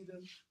do see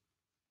them,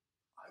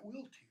 I will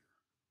tear.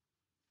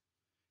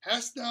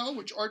 Hast thou,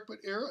 which art but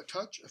air, a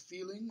touch, a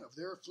feeling of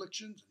their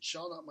afflictions, and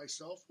shall not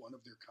myself, one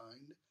of their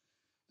kind,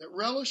 that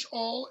relish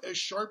all as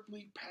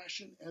sharply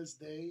passion as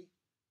they?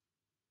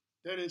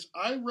 That is,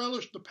 I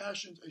relish the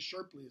passions as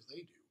sharply as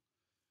they do.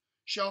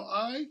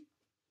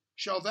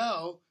 Shall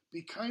thou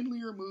be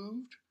kindlier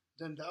moved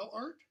than thou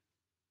art?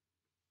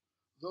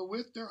 Though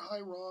with their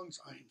high wrongs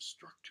I am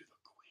struck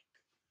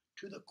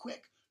to the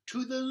quick,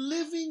 to the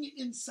living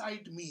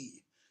inside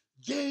me.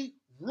 They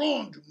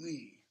wronged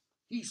me.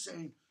 He's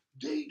saying,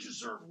 they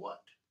deserve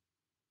what?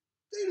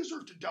 They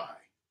deserve to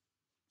die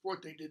for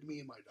what they did to me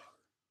and my daughter.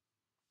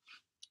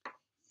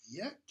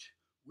 Yet,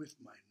 with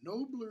my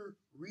nobler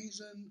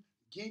reason,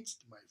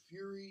 against my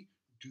fury,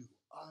 do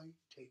I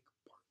take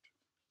part.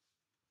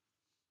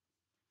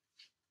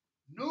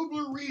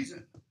 Nobler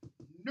reason,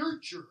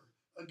 nurture,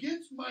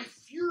 against my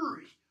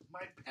fury,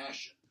 my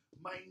passion,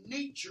 my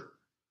nature,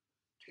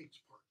 takes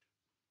part.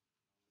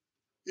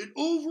 It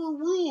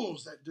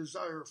overrules that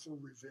desire for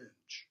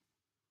revenge.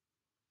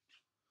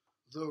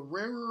 The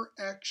rarer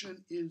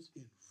action is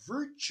in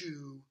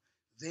virtue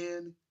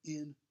than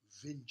in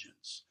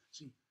vengeance.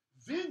 See,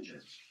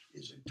 vengeance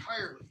is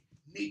entirely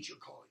nature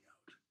calling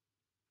out.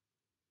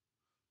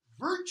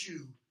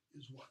 Virtue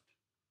is what?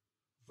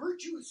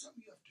 Virtue is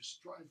something you have to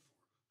strive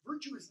for.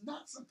 Virtue is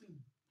not something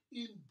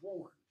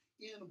inborn,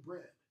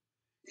 inbred.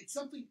 It's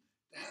something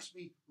that has to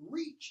be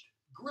reached,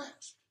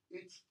 grasped.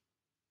 It's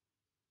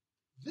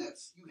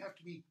this. You have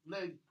to be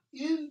led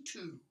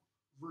into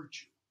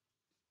virtue.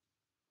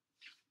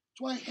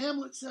 That's why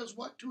Hamlet says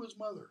what to his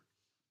mother?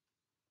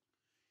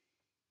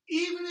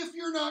 Even if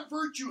you're not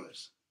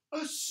virtuous,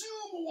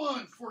 assume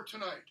one for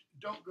tonight.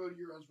 Don't go to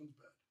your husband's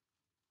bed.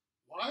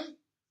 Why?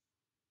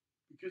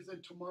 Because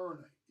then tomorrow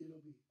night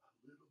it'll be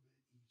a little bit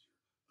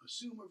easier.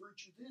 Assume a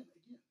virtue then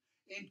again.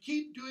 And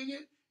keep doing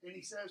it. And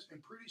he says,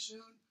 and pretty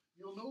soon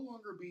you'll no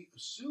longer be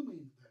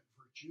assuming that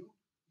virtue.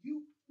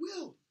 You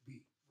will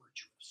be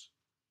virtuous.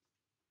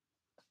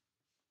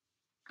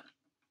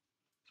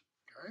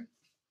 Okay?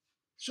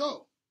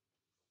 So,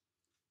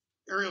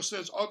 Ariel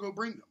says, I'll go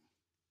bring them.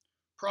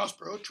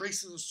 Prospero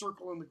traces a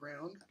circle in the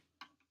ground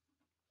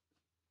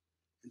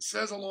and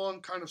says a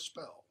long kind of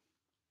spell.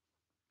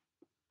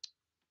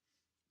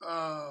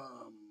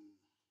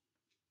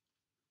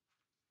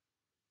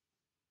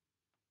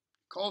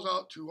 Calls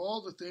out to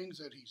all the things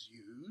that he's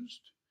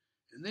used,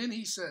 and then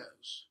he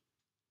says,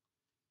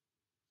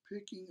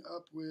 picking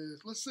up with,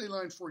 let's say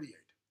line 48.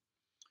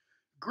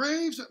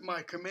 Graves at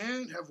my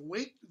command have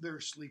waked their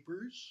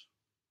sleepers.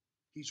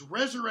 He's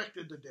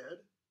resurrected the dead.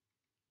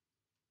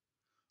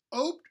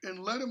 Oped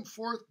and led him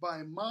forth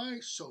by my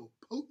so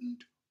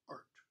potent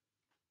art.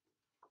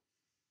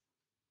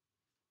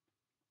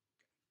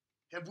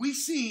 Have we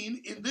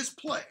seen in this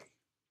play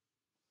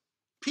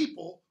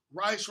people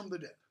rise from the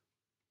dead?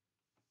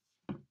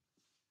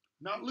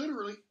 Not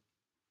literally.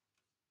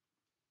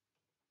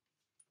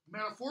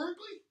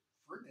 Metaphorically,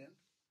 Ferdinand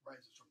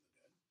rises from the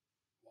dead.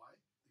 Why?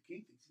 The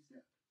king thinks he's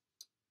dead.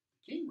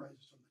 The king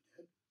rises from the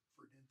dead.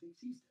 Ferdinand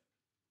thinks he's dead.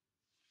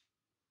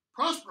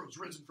 Prospero's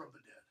risen from the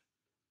dead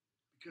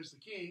because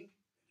the king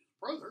and his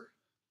brother,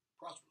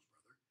 Prospero's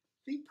brother,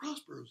 think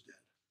Prospero's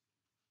dead.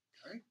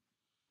 Okay?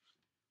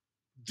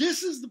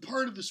 This is the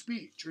part of the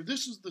speech, or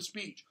this is the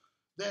speech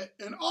that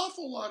an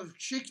awful lot of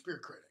Shakespeare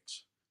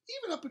critics,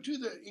 even up into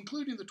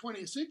including the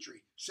 20th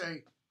century,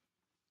 say,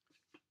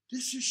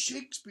 this is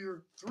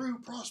Shakespeare through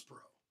Prospero.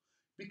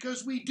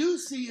 Because we do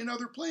see in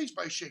other plays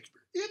by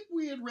Shakespeare, if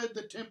we had read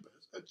The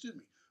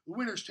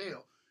Winter's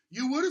Tale,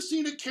 you would have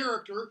seen a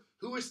character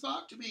who is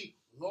thought to be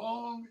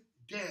long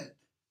dead.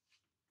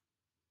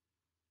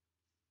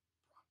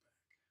 Brought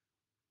back.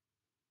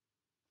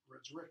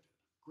 Resurrected.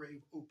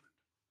 Grave opened,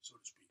 so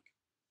to speak.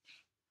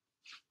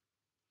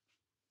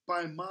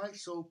 By my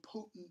so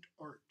potent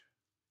art.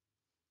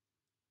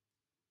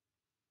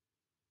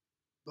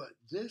 But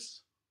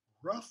this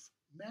rough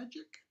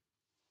magic,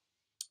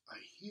 I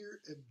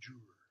hear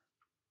abjure.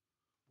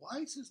 Why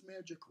is his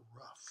magic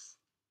rough?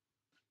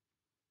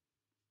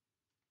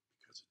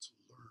 Because it's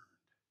learned.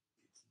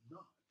 It's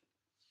not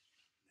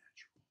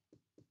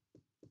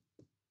natural.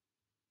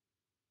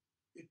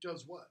 It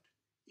does what?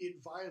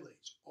 It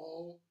violates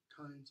all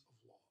kinds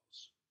of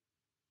laws.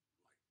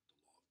 Like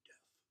the law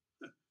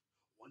of death.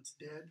 Once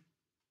dead,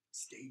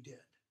 stay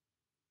dead.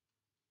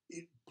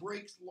 It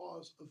breaks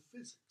laws of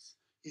physics.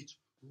 It's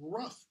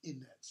rough in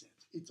that sense.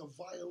 It's a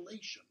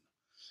violation.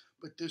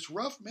 But this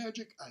rough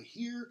magic I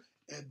hear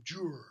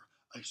abjure.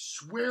 I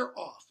swear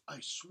off. I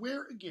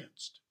swear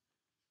against.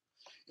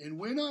 And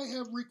when I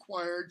have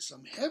required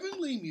some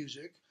heavenly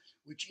music,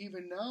 which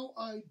even now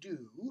I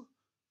do,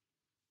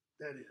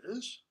 that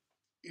is,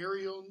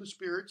 Ariel and the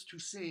spirits to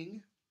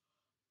sing,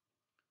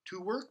 to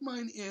work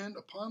mine end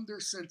upon their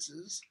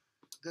senses,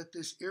 that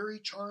this airy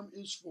charm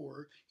is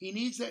for, he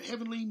needs that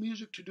heavenly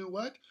music to do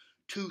what?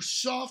 To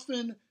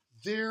soften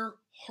their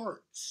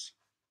hearts.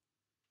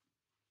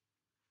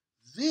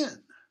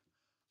 Then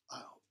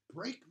I'll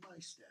break my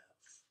staff,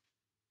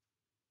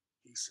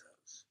 he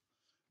says,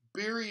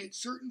 bury it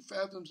certain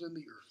fathoms in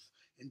the earth,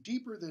 and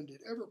deeper than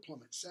did ever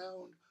plummet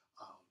sound,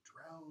 I'll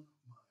drown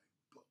my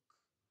book.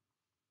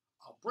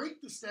 I'll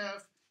break the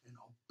staff, and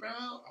I'll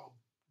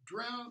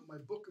drown my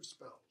book of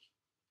spells.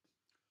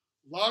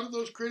 A lot of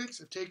those critics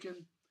have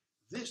taken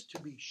this to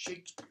be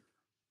Shakespeare.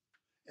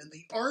 And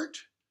the art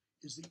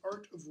is the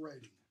art of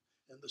writing.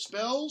 And the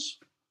spells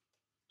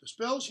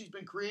he's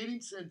been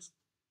creating since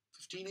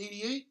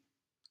 1588,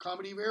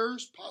 Comedy of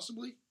Errors,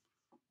 possibly.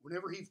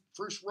 Whenever he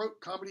first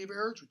wrote Comedy of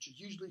Errors, which is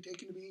usually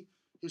taken to be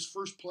his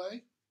first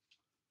play,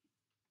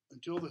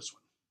 until this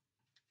one.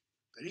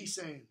 That he's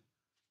saying,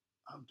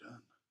 I'm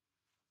done.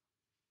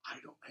 I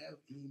don't have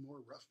any more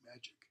rough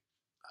magic.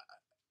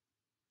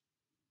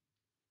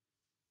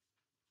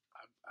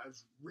 I've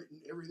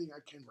written everything I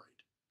can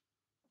write.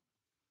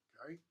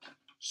 Okay?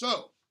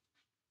 So,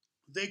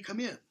 they come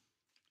in.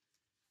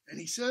 And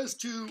he says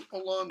to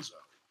Alonso,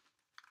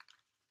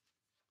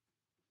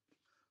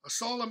 a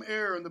solemn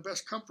air and the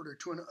best comforter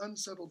to an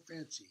unsettled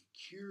fancy,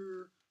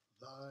 cure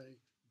thy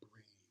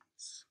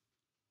brains.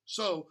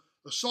 So,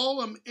 the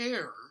solemn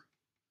air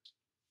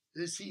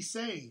is he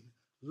saying,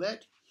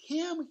 let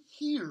him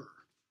hear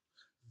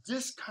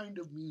this kind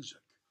of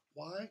music.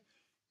 Why?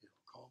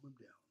 It'll calm him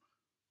down.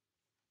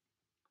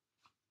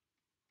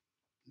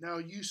 Now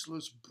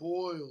useless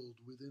boiled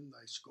within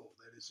thy skull,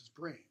 that is his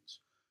brains,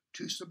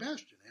 to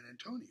Sebastian and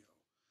Antonio.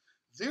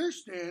 There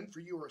stand, for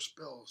you are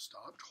spell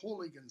stopped,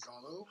 holy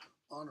Gonzalo,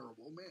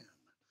 honorable man.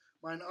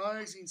 Mine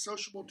eyes,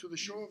 insociable to the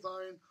show of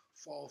thine,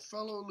 fall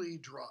fellowly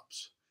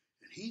drops,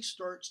 and he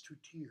starts to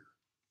tear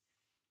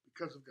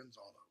because of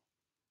Gonzalo.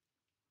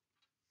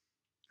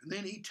 And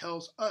then he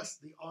tells us,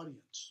 the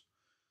audience,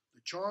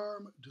 the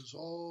charm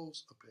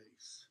dissolves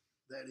apace.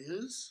 That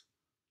is,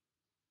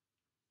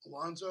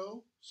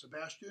 Alonso,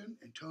 Sebastian,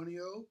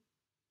 Antonio,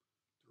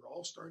 they're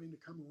all starting to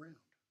come around.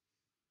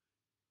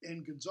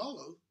 And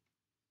Gonzalo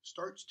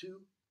starts to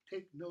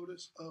take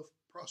notice of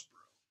Prospero.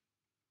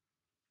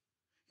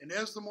 And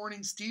as the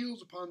morning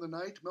steals upon the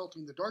night,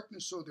 melting the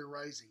darkness, so their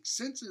rising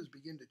senses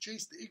begin to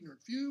chase the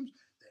ignorant fumes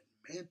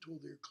that mantle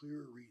their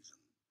clearer reason.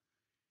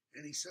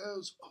 And he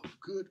says, oh,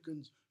 good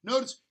Gonzalo.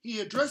 Notice, he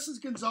addresses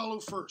Gonzalo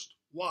first.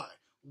 Why?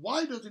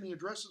 Why doesn't he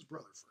address his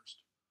brother first?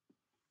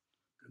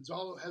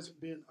 Gonzalo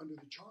hasn't been under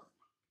the charm.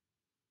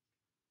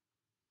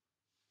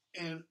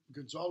 And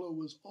Gonzalo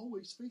was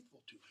always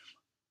faithful to him.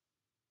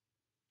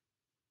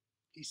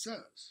 He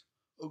says,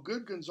 O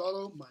good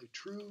Gonzalo, my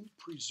true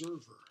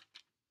preserver.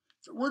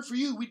 If it weren't for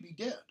you, we'd be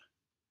dead.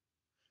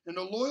 And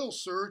a loyal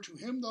sir, to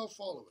him thou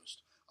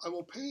followest. I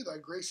will pay thy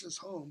graces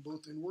home,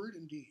 both in word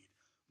and deed.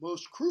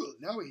 Most cruelly,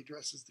 now he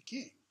addresses the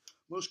king.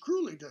 Most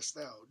cruelly didst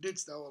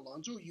thou,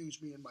 Alonso,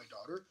 use me and my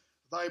daughter.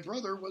 Thy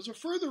brother was a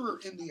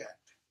furtherer in the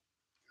act.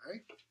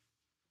 Okay?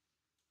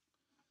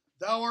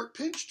 Thou art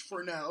pinched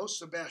for now,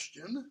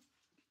 Sebastian.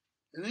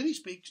 And then he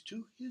speaks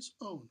to his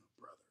own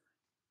brother.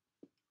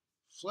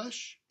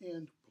 Flesh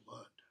and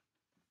blood.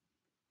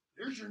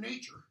 There's your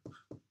nature.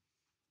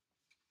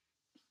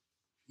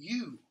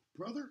 You,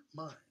 brother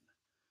mine,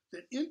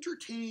 that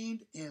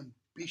entertained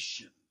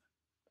ambition.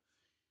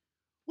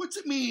 What's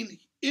it mean,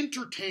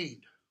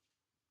 entertained?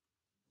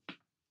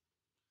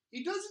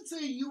 He doesn't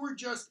say you were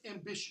just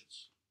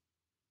ambitious.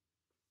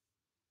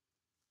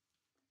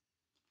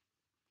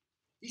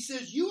 He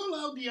says you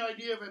allowed the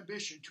idea of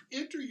ambition to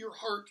enter your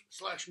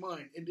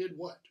heart/mind and did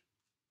what?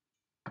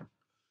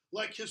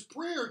 Like his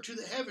prayer to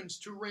the heavens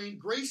to rain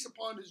grace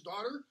upon his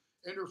daughter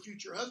and her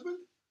future husband.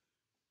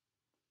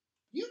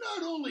 You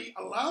not only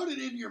allowed it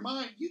into your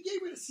mind, you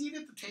gave it a seat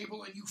at the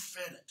table and you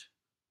fed it.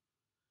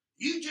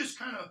 You just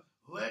kind of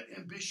let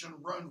ambition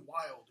run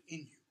wild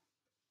in you.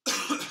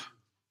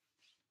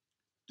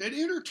 That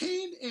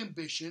entertained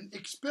ambition,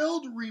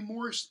 expelled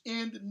remorse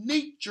and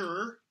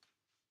nature,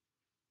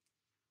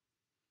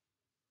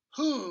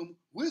 whom,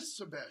 with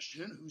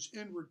Sebastian, whose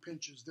inward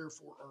pinches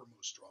therefore are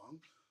most strong,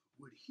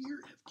 would here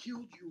have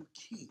killed your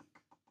king.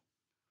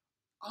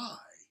 I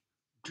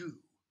do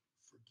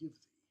forgive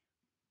thee.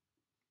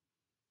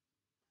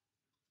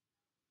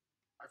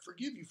 I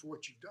forgive you for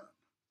what you've done.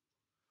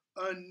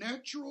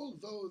 Unnatural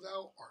though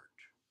thou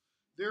art,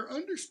 their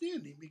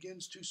understanding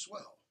begins to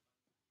swell.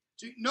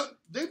 See, no,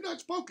 they've not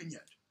spoken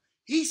yet.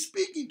 He's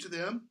speaking to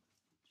them,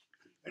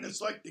 and it's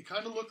like they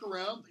kind of look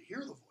around, they hear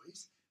the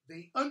voice,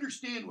 they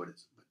understand what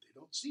it's, but they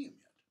don't see him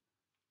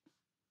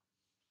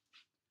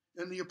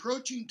yet. And the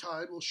approaching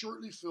tide will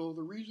shortly fill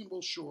the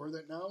reasonable shore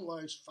that now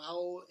lies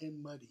foul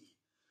and muddy.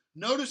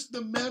 Notice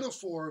the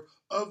metaphor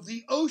of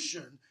the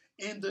ocean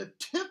and the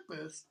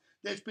tempest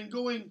that's been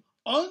going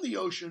on the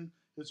ocean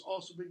has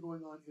also been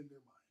going on in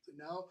their minds. And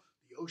now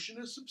the ocean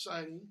is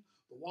subsiding,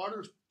 the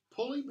water is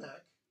pulling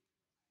back,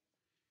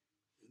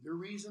 and their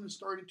reason is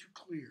starting to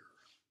clear.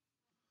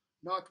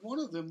 Not one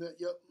of them that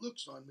yet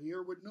looks on me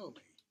or would know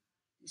me.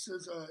 He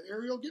says,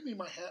 Ariel, get me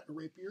my hat and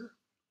rapier.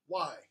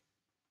 Why?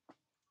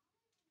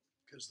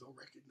 Because they'll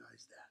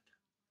recognize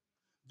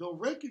that. They'll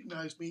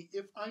recognize me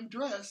if I'm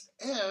dressed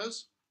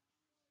as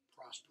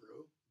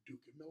Prospero, Duke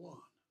of Milan.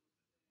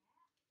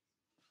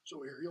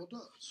 So Ariel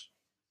does.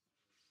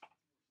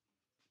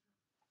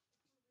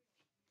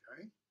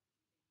 Okay?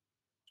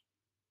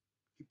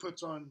 He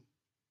puts on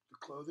the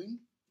clothing.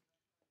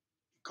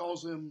 He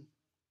calls them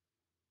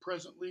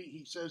presently.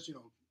 He says,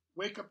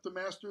 wake up the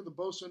master, the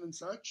bosun, and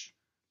such.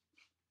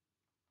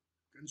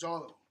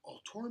 Gonzalo,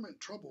 all torment,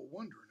 trouble,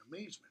 wonder, and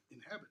amazement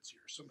inhabits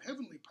here. Some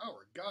heavenly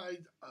power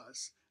guide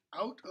us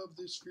out of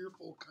this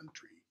fearful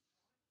country.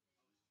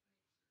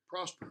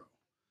 Prospero,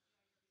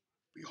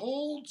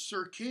 Behold,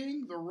 Sir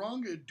King, the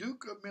wronged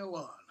Duke of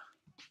Milan.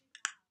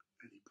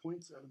 And he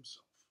points at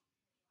himself.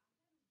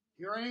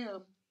 Here I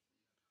am,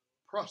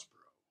 Prospero.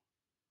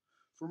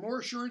 For more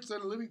assurance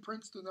that a living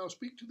prince than thou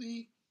speak to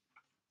thee.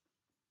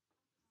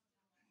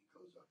 And he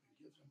goes up and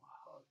gives him a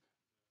hug.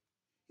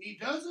 He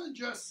doesn't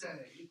just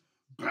say,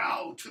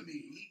 bow to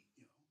me.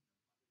 You know,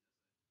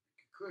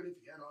 he could if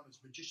he had on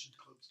his magician's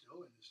cloak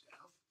still and his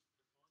staff.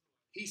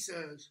 He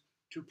says,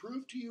 to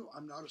prove to you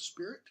I'm not a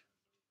spirit.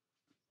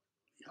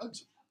 He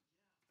hugs him.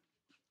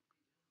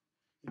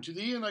 And to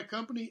thee and thy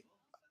company,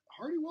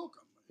 hearty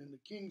welcome. And the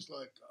king's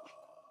like,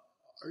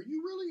 are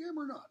you really him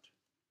or not?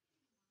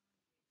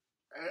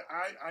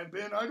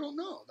 I don't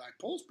know. Thy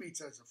pulse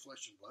beats as of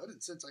flesh and blood,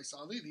 and since I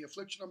saw thee, the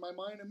affliction of my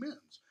mind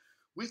amends,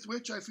 with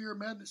which I fear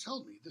madness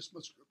held me.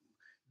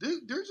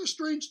 There's a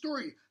strange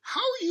story. How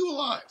are you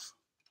alive?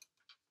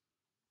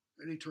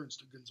 And he turns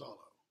to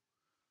Gonzalo.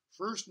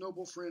 First,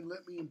 noble friend,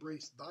 let me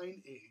embrace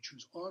thine age,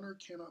 whose honor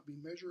cannot be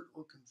measured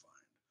or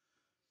confined.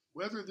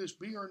 Whether this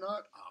be or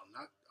not,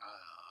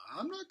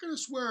 I'm not going to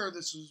swear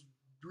this is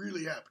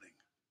really happening.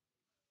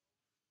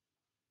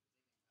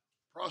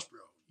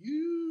 Prospero,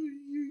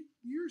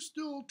 you're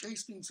still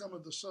tasting some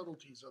of the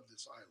subtleties of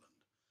this island.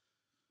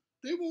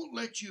 They won't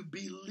let you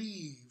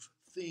believe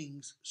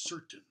things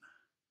certain.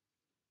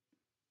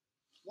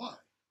 Why?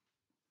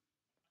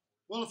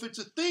 Well, if it's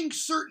a thing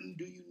certain,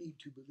 do you need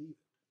to believe it?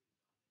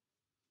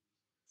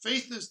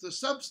 Faith is the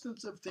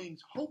substance of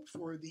things hoped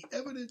for, the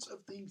evidence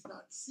of things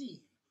not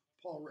seen,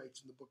 Paul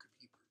writes in the book of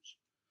Hebrews.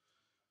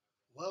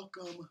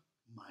 Welcome,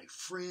 my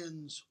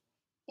friends,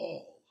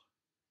 all.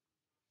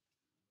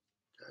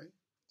 Okay?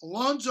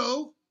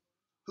 Alonzo,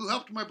 who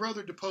helped my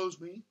brother depose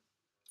me.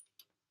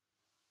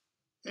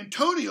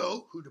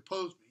 Antonio, who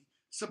deposed me.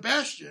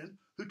 Sebastian,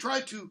 who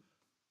tried to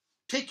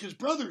take his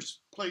brother's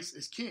place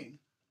as king.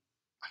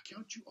 I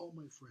count you all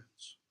my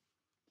friends.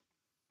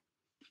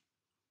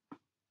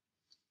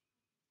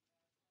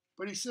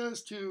 But he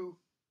says to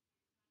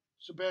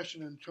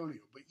Sebastian and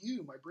Antonio, but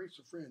you, my brace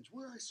of friends,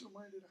 were I so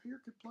minded, I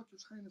here could pluck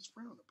his highness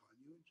frown upon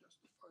you and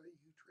justify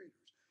you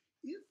traitors.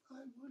 If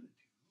I wanted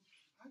to,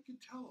 I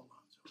could tell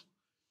Alonzo,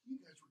 you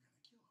guys were going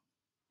to kill him.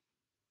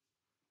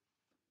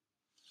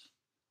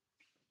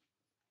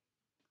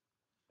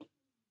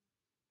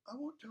 I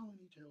won't tell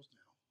any tales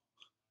now.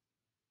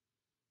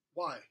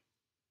 Why?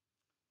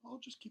 I'll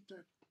just keep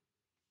that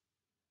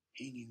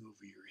hanging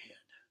over your head.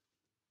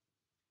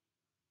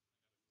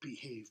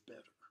 Behave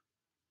better.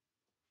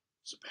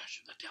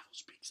 Sebastian, the devil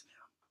speaks in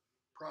him.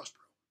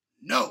 Prospero,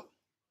 no.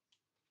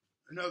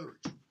 In other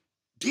words,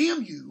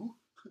 damn you.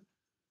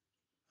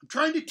 I'm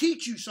trying to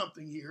teach you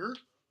something here.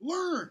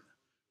 Learn.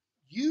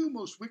 You,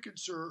 most wicked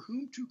sir,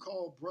 whom to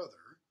call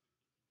brother,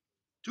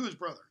 to his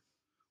brother,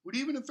 would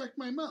even affect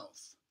my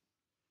mouth.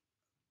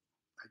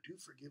 I do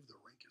forgive the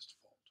rankest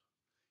fault.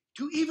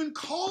 To even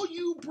call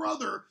you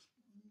brother,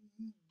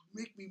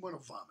 make me want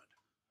to vomit.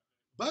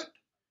 But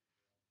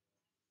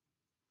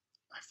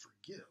I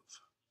forgive.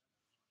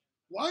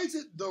 Why is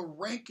it the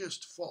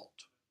rankest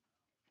fault?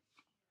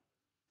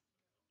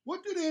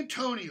 What did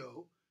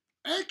Antonio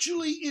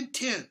actually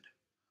intend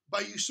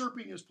by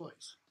usurping his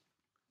place?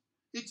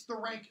 It's the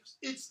rankest.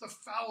 It's the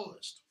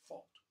foulest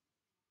fault.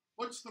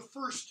 What's the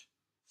first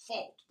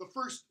fault? The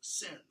first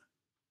sin?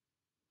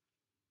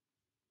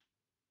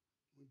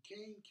 When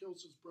Cain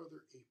kills his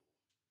brother Abel.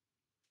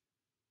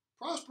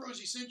 Prospero is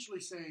essentially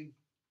saying,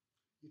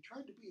 you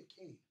tried to be a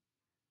Cain.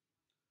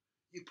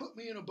 You put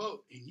me in a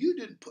boat, and you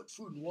didn't put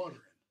food and water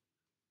in.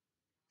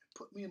 And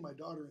put me and my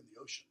daughter in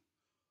the ocean.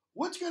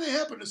 What's going to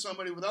happen to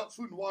somebody without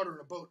food and water in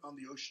a boat on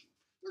the ocean?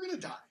 They're going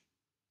to die.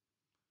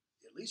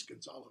 At least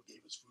Gonzalo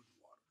gave us food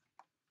and water.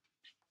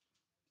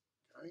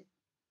 Okay?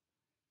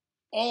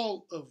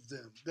 All of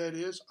them, that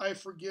is, I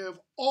forgive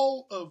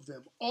all of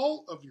them,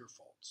 all of your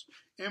faults,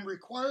 and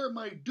require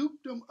my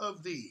dukedom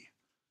of thee.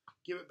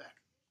 Give it back.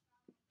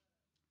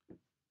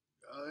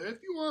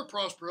 If you are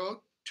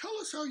Prospero, tell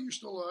us how you're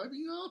still alive,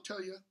 and I'll tell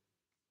you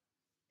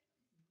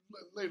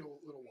later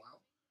a little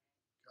while.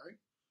 Okay?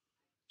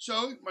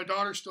 So, my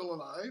daughter's still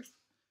alive.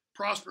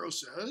 Prospero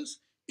says,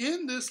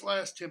 in this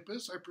last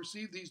tempest, I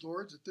perceive these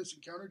lords at this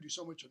encounter do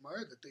so much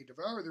admire that they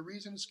devour their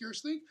reason and scarce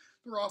think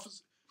their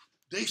office.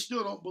 They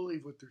still don't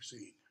believe what they're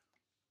seeing.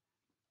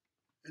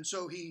 And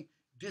so he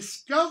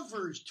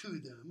discovers to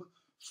them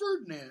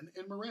Ferdinand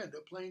and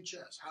Miranda playing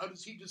chess. How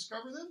does he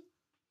discover them?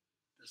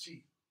 Does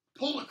he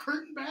pull a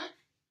curtain back?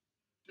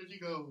 Does he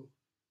go,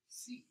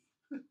 see?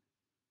 And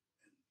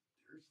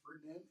there's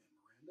Ferdinand and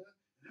Miranda.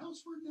 And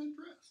how's Ferdinand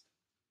dressed?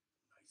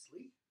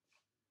 Nicely.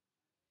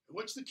 And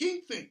what's the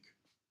king think?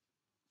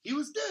 He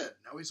was dead.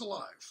 Now he's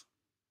alive.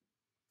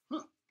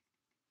 Huh.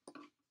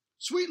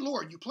 Sweet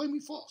Lord, you play me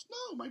false.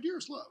 No, my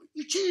dearest love,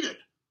 you cheated.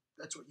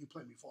 That's what you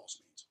play me false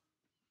means.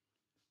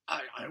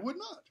 I would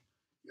not.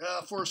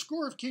 For a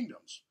score of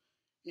kingdoms.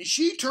 And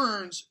she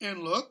turns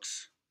and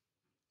looks,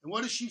 and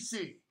what does she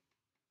see?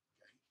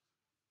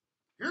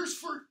 Okay.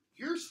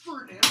 Here's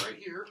Ferdinand right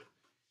here.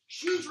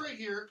 She's right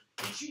here,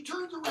 and she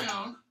turns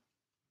around,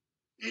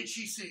 and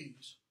she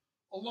sees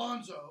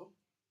Alonzo,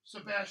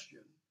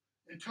 Sebastian,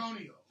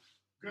 Antonio,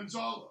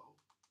 Gonzalo,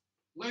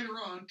 later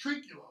on,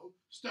 Trinculo,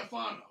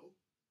 Stefano,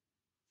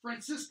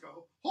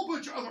 Francisco, whole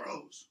bunch of other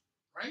O's,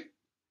 right?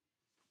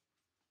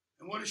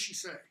 And what does she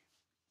say?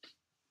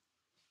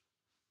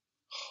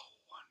 Oh,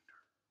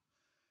 wonder,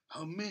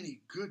 how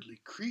many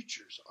goodly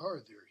creatures are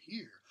there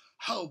here?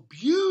 How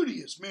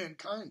beauteous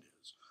mankind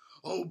is.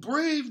 Oh,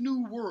 brave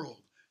new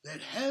world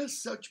that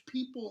has such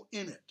people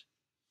in it.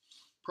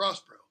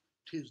 Prospero,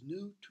 'tis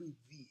new to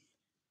thee.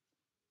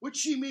 What's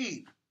she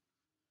mean?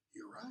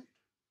 You're right.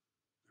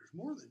 There's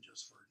more than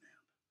just Ferdinand.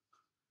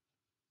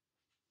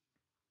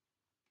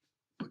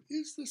 But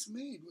is this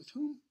maid with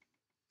whom?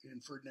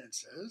 And Ferdinand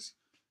says,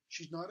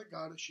 she's not a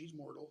goddess, she's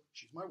mortal,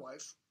 she's my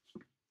wife.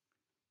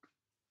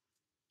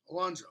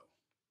 Alonso,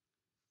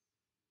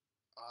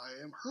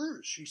 I am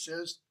hers. She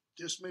says,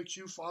 this makes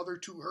you father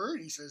to her.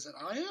 And he says, and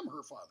I am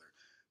her father.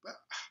 But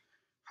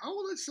how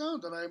will it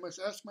sound that I must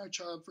ask my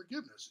child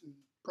forgiveness? And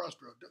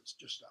Prospero, just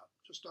stop.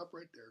 Just stop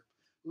right there.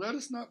 Let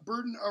us not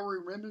burden our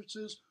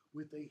remembrances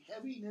with a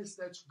heaviness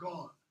that's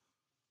gone.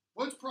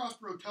 What's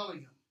Prospero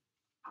telling him?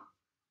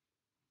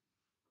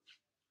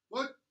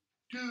 What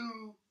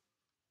do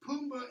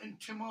Pumbaa and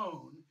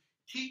Timon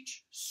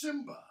teach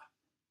Simba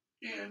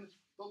in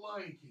The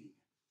Lion King?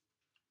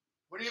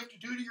 What do you have to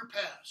do to your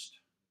past?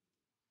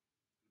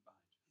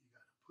 You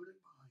got to put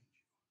it behind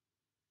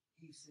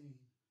you. He's saying,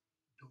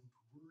 don't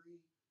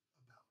worry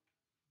about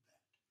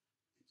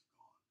that. It's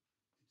gone.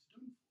 It's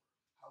done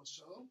for. How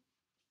so?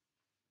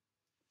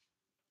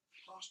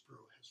 Prospero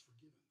has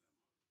forgiven them.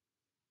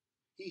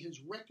 He has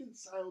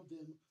reconciled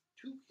them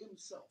to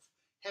himself.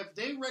 Have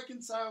they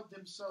reconciled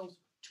themselves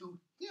to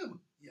him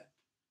yet?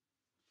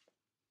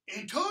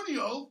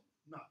 Antonio,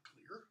 not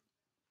clear,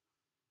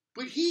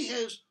 but he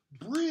has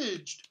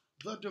bridged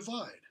the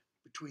divide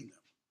between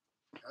them.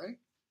 Okay?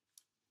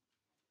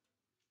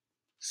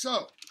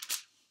 So,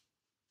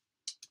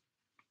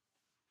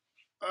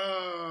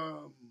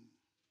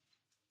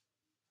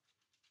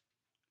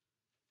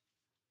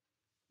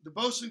 the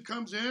bosun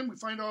comes in. We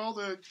find all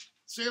the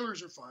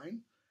sailors are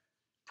fine.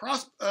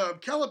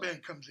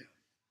 Caliban comes in.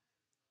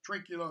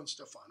 Trinculo and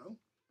Stefano.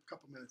 A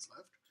couple minutes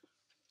left.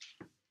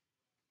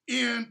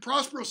 And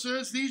Prospero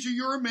says, these are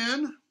your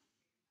men,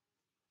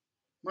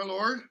 my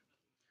lord.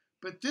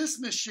 But this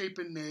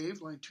misshapen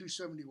knave, line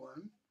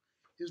 271,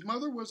 his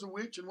mother was a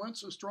witch and one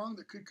so strong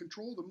that could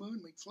control the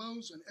moon, make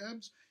flows and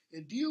ebbs,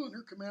 and deal in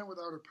her command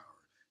without her power.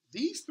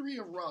 These three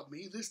have robbed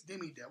me. This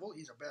demi-devil,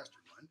 he's a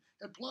bastard one,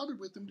 had plotted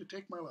with them to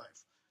take my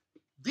life.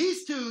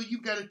 These two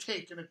you've got to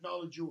take and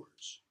acknowledge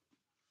yours.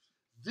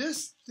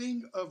 This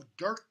thing of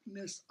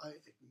darkness, I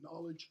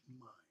acknowledge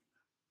mine.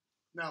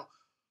 Now,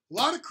 a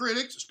lot of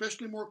critics,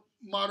 especially more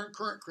modern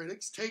current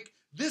critics, take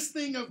this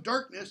thing of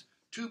darkness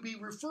to be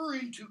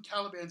referring to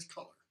Caliban's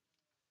color.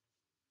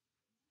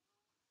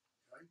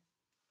 Okay?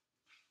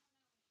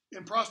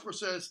 And Prospero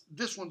says,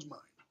 this one's mine.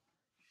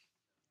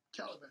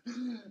 Caliban,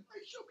 I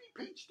shall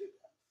be pinched to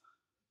death.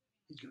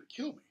 He's going to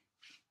kill me.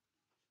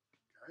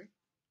 Okay?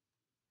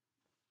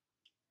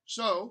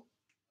 So,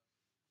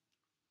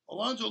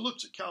 Alonso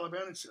looks at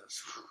Caliban and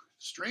says,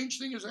 strange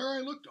thing as e'er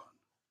I looked on.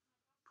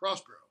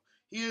 Prospero,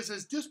 he is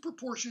as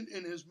disproportioned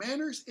in his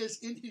manners as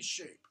in his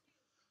shape.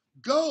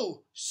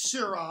 Go,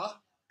 sirrah,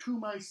 to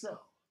my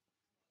cell.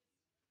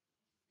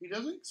 He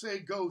doesn't say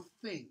go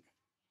thing.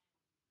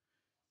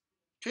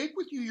 Take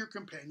with you your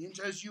companions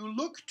as you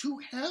look to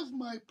have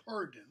my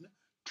pardon,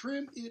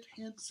 trim it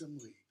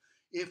handsomely.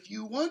 If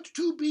you want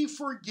to be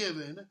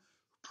forgiven,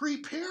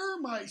 prepare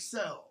my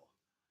cell.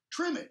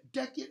 Trim it,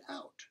 deck it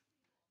out.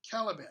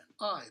 Caliban,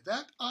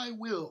 that I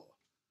will.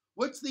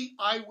 What's the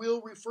I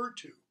will refer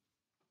to?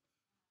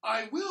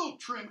 I will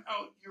trim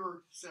out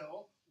your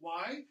cell.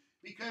 Why?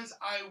 Because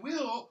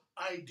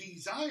I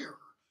desire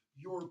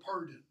your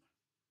pardon.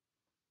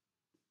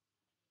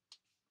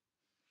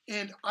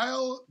 And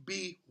I'll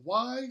be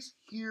wise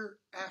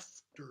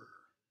hereafter.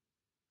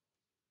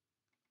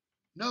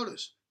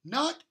 Notice,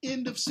 not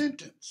end of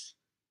sentence.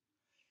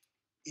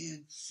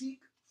 And seek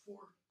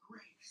for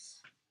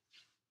grace.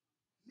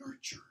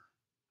 Nurture.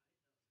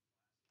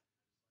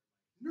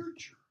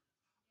 Nurture.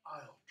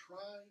 I'll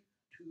try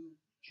to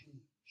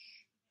change.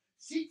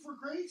 Seek for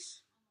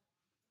grace.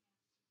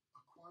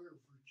 Acquire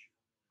virtue.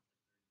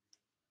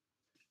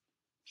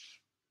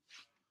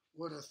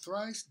 What a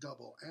thrice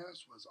double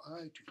ass was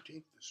I to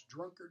take this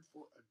drunkard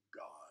for a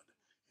god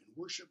and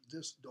worship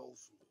this dull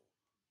fool.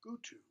 Go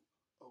to,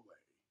 away.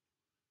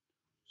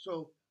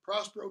 So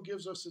Prospero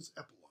gives us his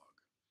epilogue.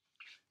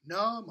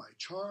 Now my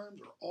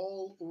charms are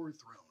all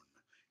o'erthrown,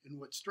 and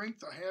what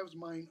strength I have's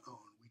mine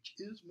own, which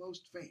is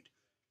most faint.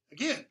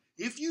 Again,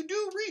 if you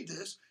do read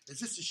this, as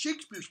this is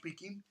Shakespeare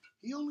speaking,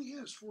 he only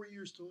has 4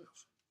 years to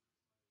live.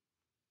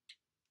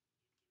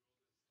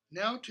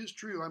 Now 'tis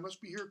true, I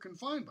must be here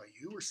confined by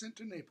you, or sent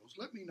to Naples.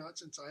 Let me not,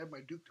 since I have my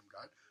dukedom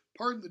got,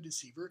 pardon the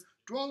deceiver,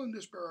 dwell in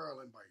this bare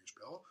island by your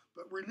spell,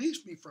 but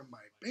release me from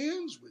my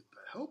bands with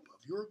the help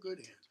of your good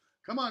hands.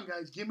 Come on,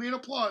 guys, give me an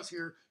applause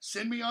here.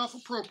 Send me off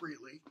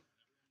appropriately.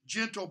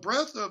 Gentle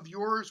breath of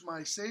yours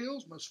my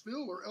sails must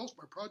fill, or else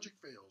my project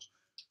fails.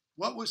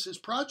 What was his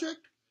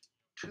project?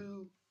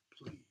 To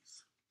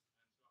please.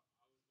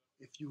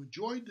 If you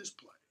enjoyed this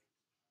play.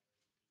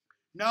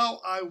 Now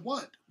I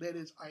want, that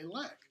is, I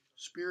lack,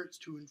 spirits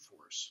to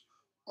enforce,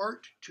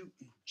 art to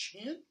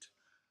enchant.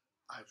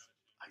 I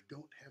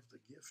don't have the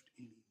gift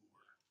anymore.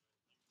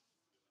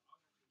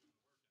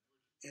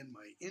 And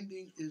my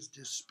ending is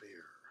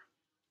despair,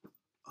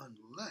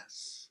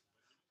 unless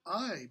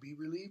I be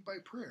relieved by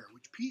prayer,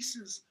 which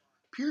pierces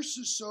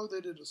so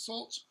that it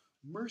assaults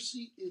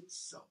mercy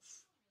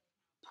itself.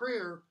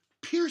 Prayer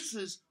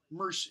pierces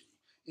mercy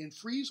and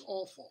frees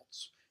all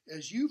faults,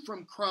 as you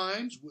from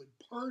crimes would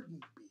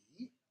pardoned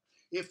be.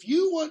 If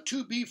you want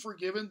to be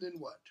forgiven, then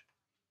what?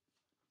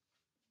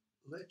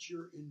 Let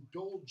your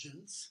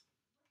indulgence,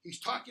 he's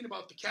talking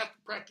about the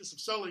Catholic practice of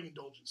selling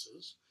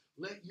indulgences,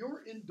 let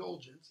your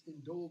indulgence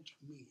indulge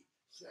me,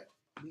 set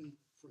me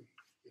free.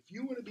 If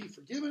you want to be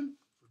forgiven,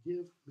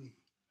 forgive me,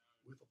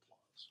 with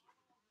applause.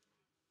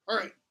 All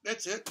right,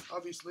 that's it,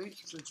 obviously,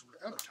 since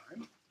we're out of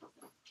time.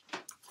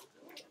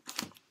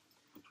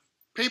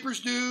 Papers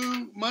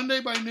due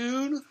Monday by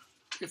noon.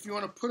 If you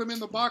want to put them in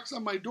the box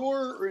on my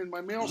door or in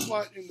my mail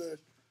slot in the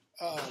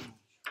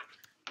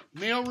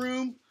mail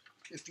room.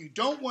 If you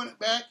don't want it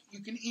back,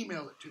 you can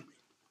email it to me.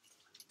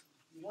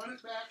 If you want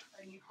it back,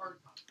 I need hard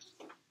copies.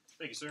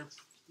 Thank you, sir.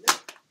 Yeah.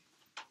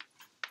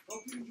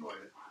 Hope you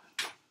enjoyed it.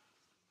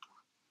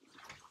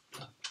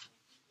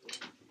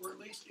 Or at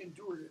least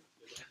endured it.